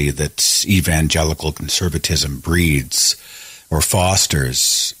mentality that evangelical conservatism breeds or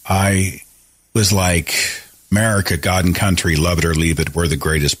fosters. I was like, America, God and country, love it or leave it, we're the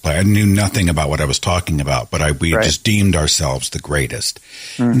greatest player. I knew nothing about what I was talking about, but we just deemed ourselves the greatest.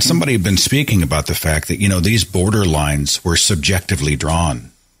 Mm-hmm. And somebody had been speaking about the fact that, these borderlines were subjectively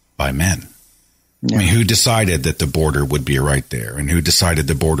drawn. by men. Yeah. I mean, who decided that the border would be right there, and who decided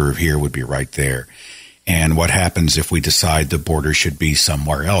the border of here would be right there? And what happens if we decide the border should be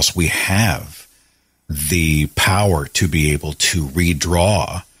somewhere else? We have the power to be able to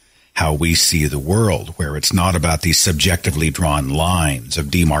redraw how we see the world, where it's not about these subjectively drawn lines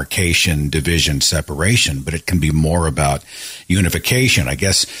of demarcation, division, separation, but it can be more about unification. I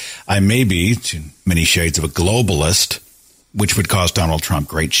guess I may be, to many shades of a globalist, which would cause Donald Trump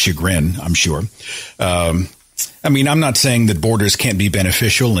great chagrin, I'm sure. I mean, I'm not saying that borders can't be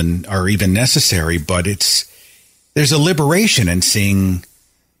beneficial and are even necessary, but there's a liberation in seeing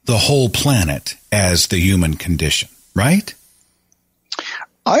the whole planet as the human condition, right?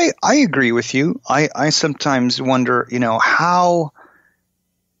 I agree with you. I sometimes wonder,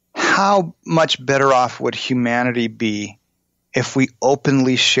 how much better off would humanity be if we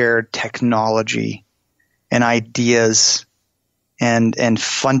openly shared technology and ideas and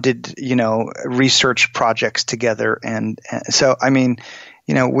funded, research projects together. And so, I mean,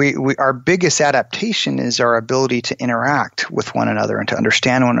 we our biggest adaptation is our ability to interact with one another and to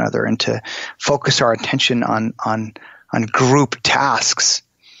understand one another and to focus our attention on group tasks.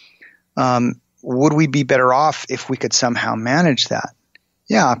 Would we be better off if we could somehow manage that?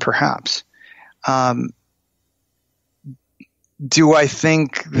 Yeah, perhaps. Do I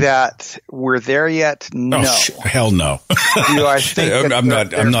think that we're there yet? No. Oh, hell no. Do I think I'm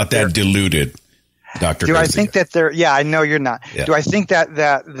not that deluded, Dr. Do Garcia. I think that there? Yeah, I know you're not. Yeah. Do I think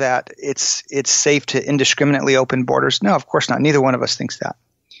that it's safe to indiscriminately open borders? No, of course not. Neither one of us thinks that.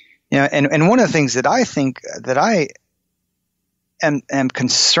 And one of the things that I think that I am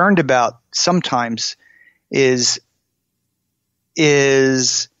concerned about sometimes is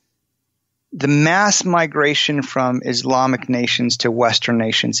the mass migration from Islamic nations to Western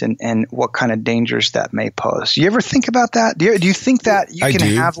nations and what kind of dangers that may pose. You ever think about that? Do you think that you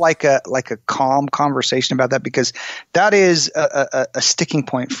can have like a calm conversation about that? Because that is a sticking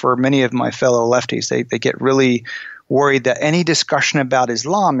point for many of my fellow lefties. They get really worried that any discussion about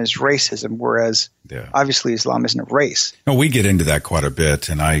Islam is racism, whereas obviously Islam isn't a race. No, we get into that quite a bit,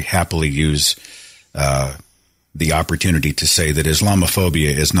 and I happily use the opportunity to say that Islamophobia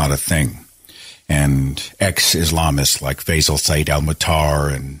is not a thing. And ex-Islamists like Faisal Said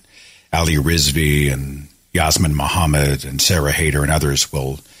al-Mutar and Ali Rizvi and Yasmin Mohammed and Sarah Haider and others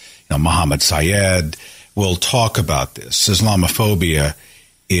will, Mohammed Syed will talk about this. Islamophobia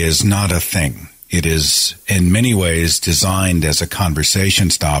is not a thing. It is in many ways designed as a conversation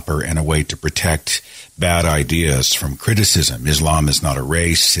stopper and a way to protect bad ideas from criticism. Islam is not a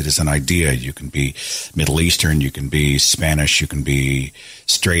race. It is an idea. You can be Middle Eastern, you can be Spanish, you can be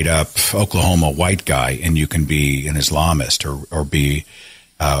straight up Oklahoma white guy, and you can be an Islamist or be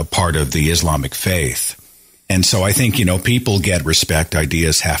part of the Islamic faith. And so I think, people get respect.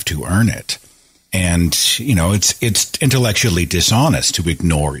 Ideas have to earn it. And, it's intellectually dishonest to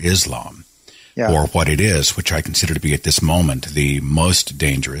ignore Islam. Yeah. Or what it is, which I consider to be at this moment the most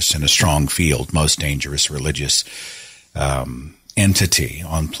dangerous in a strong field, most dangerous religious entity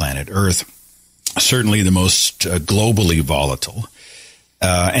on planet Earth. Certainly the most globally volatile.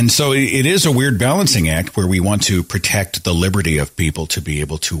 And so it is a weird balancing act where we want to protect the liberty of people to be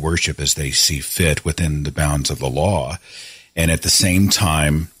able to worship as they see fit within the bounds of the law, and at the same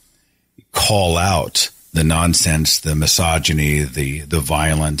time call out the nonsense, the misogyny, the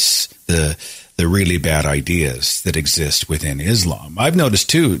violence, the really bad ideas that exist within Islam. I've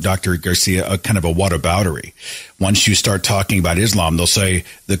noticed too, Dr. Garcia, a kind of a whataboutery. Once you start talking about Islam, they'll say,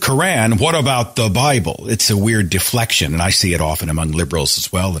 the Quran, what about the Bible? It's a weird deflection, and I see it often among liberals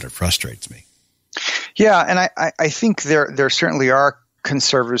as well, that it frustrates me. Yeah, and I think there certainly are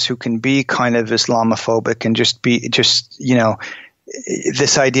conservatives who can be kind of Islamophobic and just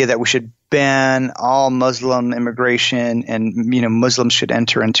this idea that we should ban all Muslim immigration and, Muslims should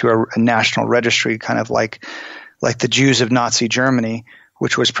enter into a national registry, kind of like the Jews of Nazi Germany,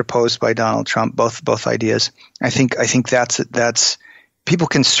 which was proposed by Donald Trump, both ideas. I think that's people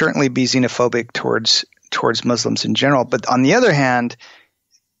can certainly be xenophobic towards Muslims in general. But on the other hand,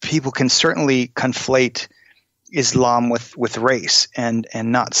 people can certainly conflate Islam with race and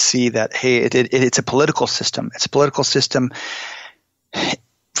not see that, hey, it's a political system. It's a political system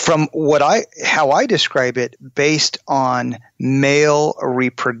from how I describe it, based on male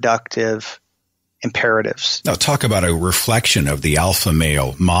reproductive imperatives. Now, talk about a reflection of the alpha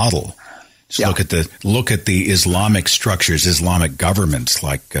male model. Look at the Islamic structures, Islamic governments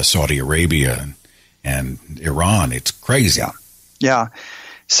like Saudi Arabia and Iran. It's crazy. Yeah.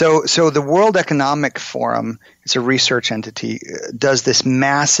 So the World Economic Forum, it's a research entity, does this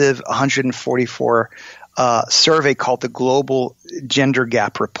massive 144 survey called the Global Gender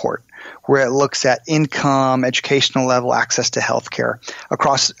Gap Report, where it looks at income, educational level, access to healthcare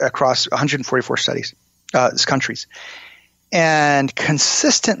across 144 countries, and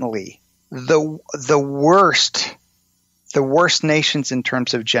consistently the worst nations in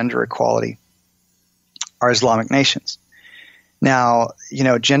terms of gender equality are Islamic nations. Now,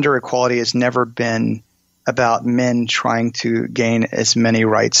 gender equality has never been about men trying to gain as many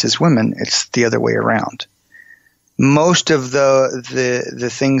rights as women. It's the other way around. Most of the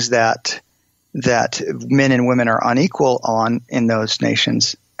things that men and women are unequal on in those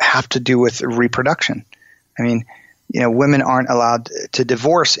nations have to do with reproduction. I mean, women aren't allowed to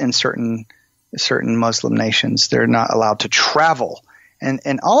divorce in certain Muslim nations. They're not allowed to travel,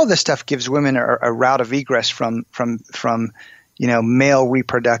 and all of this stuff gives women a route of egress from male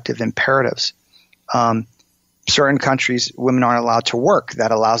reproductive imperatives. Certain countries, women aren't allowed to work.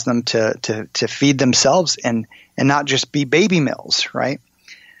 That allows them to feed themselves and not just be baby mills, right?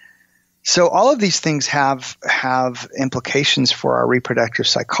 So all of these things have implications for our reproductive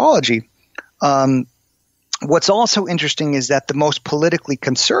psychology. What's also interesting is that the most politically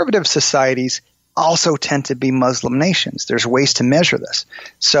conservative societies also tend to be Muslim nations. There's ways to measure this.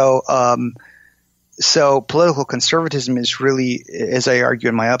 So political conservatism is really, as I argue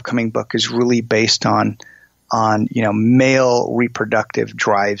in my upcoming book, is really based on male reproductive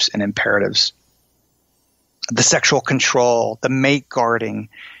drives and imperatives. The sexual control, the mate guarding,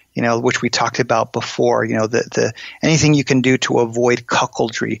 which we talked about before, the anything you can do to avoid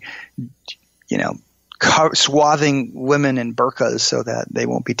cuckoldry, swathing women in burqas so that they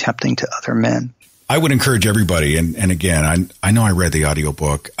won't be tempting to other men. I would encourage everybody, and again, I know I read the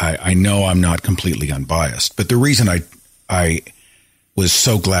audiobook. I know I'm not completely unbiased, but the reason I was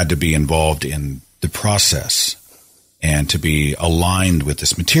so glad to be involved in the process and to be aligned with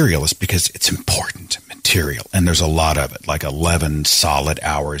this material is because it's important material, and there's a lot of it, like 11 solid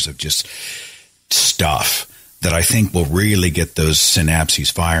hours of just stuff that I think will really get those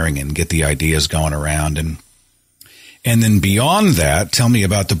synapses firing and get the ideas going around. And then beyond that, tell me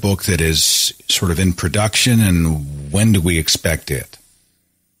about the book that is sort of in production, and when do we expect it?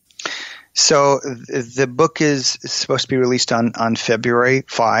 So the book is supposed to be released on February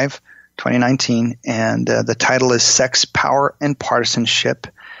 5, 2019, and the title is Sex, Power, and Partisanship,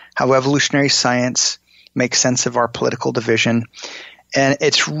 How Evolutionary Science Makes Sense of Our Political Division. And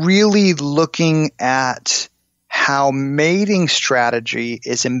it's really looking at how mating strategy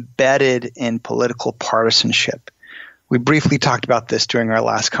is embedded in political partisanship. We briefly talked about this during our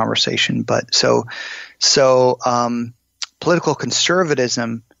last conversation, but so political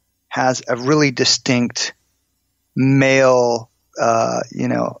conservatism has a really distinct male,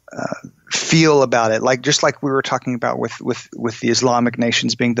 feel about it. Just like we were talking about with the Islamic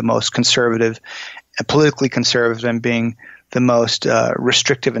nations being the most conservative, politically conservative, and being the most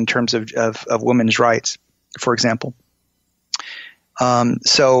restrictive in terms of women's rights, for example.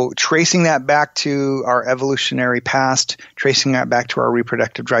 So tracing that back to our evolutionary past, tracing that back to our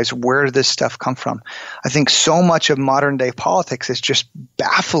reproductive drives, where did this stuff come from? I think so much of modern day politics is just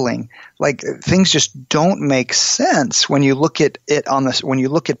baffling. Like, things just don't make sense when you look at it when you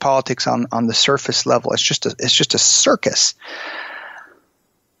look at politics on the surface level. It's just a circus.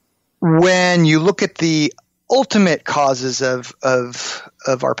 When you look at the ultimate causes of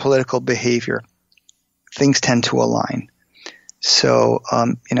our political behavior, things tend to align. So,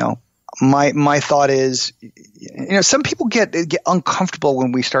 my thought is, some people get uncomfortable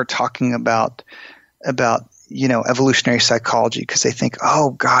when we start talking about evolutionary psychology, because they think, oh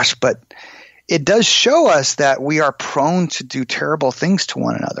gosh, but it does show us that we are prone to do terrible things to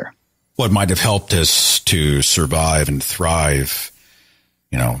one another. What might have helped us to survive and thrive,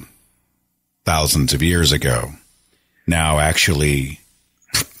 thousands of years ago, now actually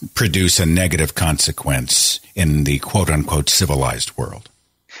produce a negative consequence in the quote-unquote civilized world.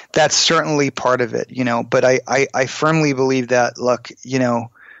 That's certainly part of it, but I firmly believe that, look,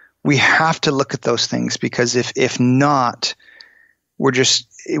 we have to look at those things, because if not, we're just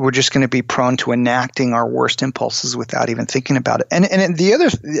going to be prone to enacting our worst impulses without even thinking about it. And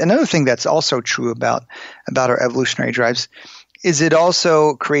another thing that's also true about our evolutionary drives is it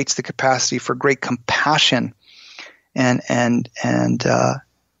also creates the capacity for great compassion and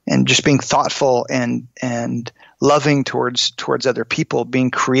just being thoughtful and loving towards other people, being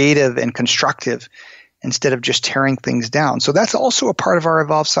creative and constructive instead of just tearing things down. So that's also a part of our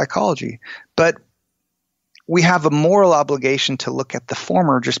evolved psychology. But we have a moral obligation to look at the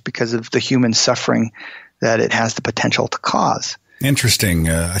former just because of the human suffering that it has the potential to cause. Interesting.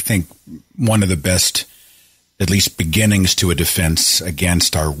 I think one of the best, at least beginnings to a defense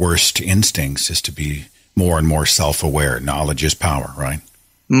against our worst instincts, is to be more and more self-aware. Knowledge is power, right?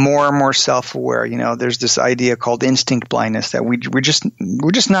 More and more self-aware. You know, there's this idea called instinct blindness that we're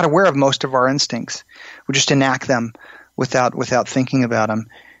just not aware of most of our instincts. We just enact them without thinking about them.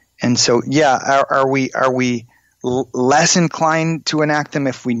 And so, yeah, are we less inclined to enact them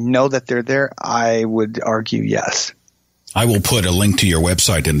if we know that they're there? I would argue yes. I will put a link to your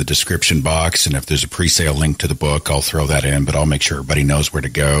website in the description box, and if there's a pre-sale link to the book, I'll throw that in, but I'll make sure everybody knows where to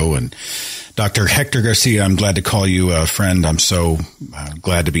go. And Dr. Hector Garcia, I'm glad to call you a friend. I'm so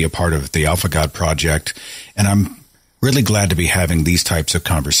glad to be a part of the Alpha God Project, and I'm really glad to be having these types of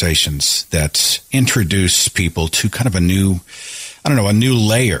conversations that introduce people to kind of a new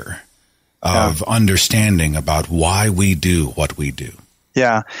layer of understanding about why we do what we do.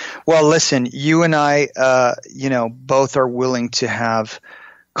 Yeah. Well, listen, you and I, both are willing to have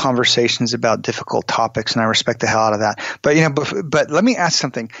conversations about difficult topics, and I respect the hell out of that. But let me ask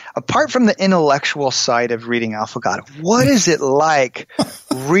something. Apart from the intellectual side of reading Alpha God, what is it like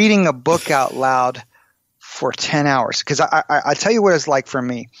reading a book out loud for 10 hours? Because I tell you what it's like for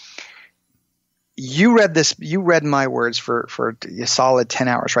me. You read my words for a solid 10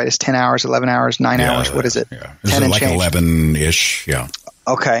 hours, right? It's 10 hours, 11 hours, 9 hours. What is it? Yeah. 10 and like change. 11-ish. Yeah.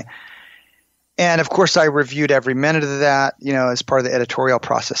 Okay. And of course I reviewed every minute of that, as part of the editorial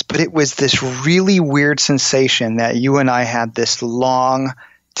process, but it was this really weird sensation that you and I had this long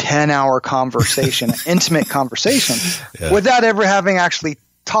 10-hour conversation, intimate conversation without ever having actually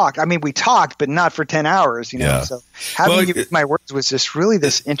talked. I mean, we talked, but not for 10 hours, Yeah. So having you read my words was just really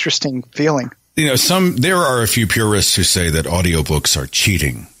this interesting feeling. There are a few purists who say that audiobooks are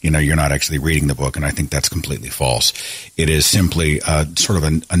cheating. You're not actually reading the book, and I think that's completely false. It is simply sort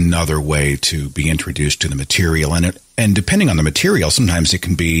of another way to be introduced to the material, and depending on the material, sometimes it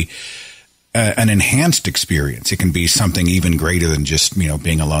can be an enhanced experience. It can be something even greater than just,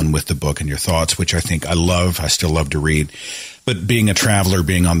 being alone with the book and your thoughts, which I think I love. I still love to read. But being a traveler,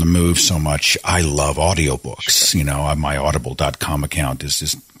 being on the move so much, I love audiobooks. My audible.com account is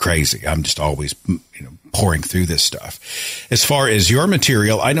just crazy. I'm just always, pouring through this stuff. As far as your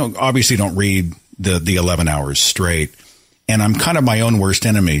material, I obviously don't read the 11 hours straight. And I'm kind of my own worst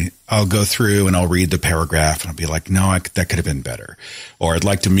enemy. I'll go through and I'll read the paragraph and I'll be like, no, that could have been better. Or I'd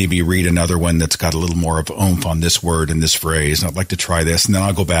like to maybe read another one that's got a little more of oomph on this word and this phrase. And I'd like to try this. And then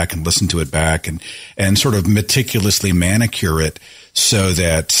I'll go back and listen to it back and sort of meticulously manicure it so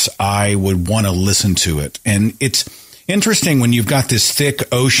that I would want to listen to it. And it's interesting when you've got this thick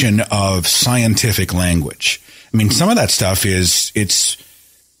ocean of scientific language. I mean, some of that stuff it's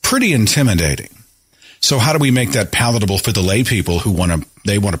pretty intimidating. So how do we make that palatable for the lay people who want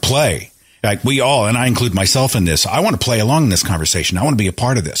to play? Like we all, and I include myself in this, I want to play along in this conversation. I want to be a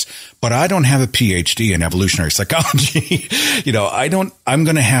part of this, but I don't have a PhD in evolutionary psychology. I'm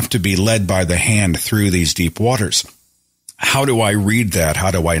going to have to be led by the hand through these deep waters. How do I read that?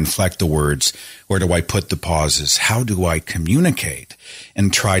 How do I inflect the words? Where do I put the pauses? How do I communicate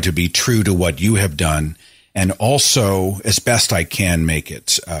and try to be true to what you have done? And also, as best I can, make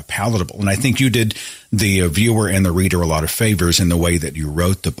it palatable. And I think you did the viewer and the reader a lot of favors in the way that you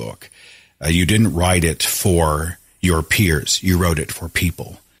wrote the book. You didn't write it for your peers. You wrote it for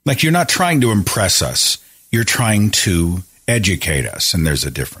people. Like, you're not trying to impress us. You're trying to educate us, and there's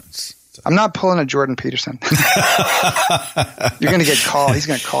a difference. I'm not pulling a Jordan Peterson. You're going to get called. He's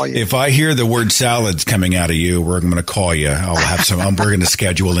going to call you. If I hear the word salads coming out of you, we're going to call you. We're going to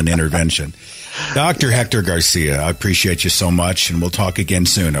schedule an intervention. Dr. Hector Garcia, I appreciate you so much, and we'll talk again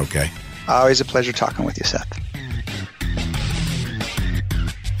soon, okay? Always a pleasure talking with you, Seth.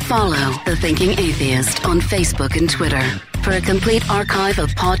 Follow The Thinking Atheist on Facebook and Twitter for a complete archive of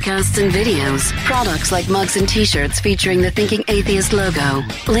podcasts and videos, products like mugs and t-shirts featuring the Thinking Atheist logo,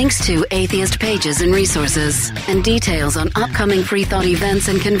 links to atheist pages and resources, and details on upcoming free thought events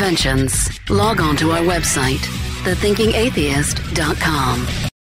and conventions. Log on to our website, thethinkingatheist.com.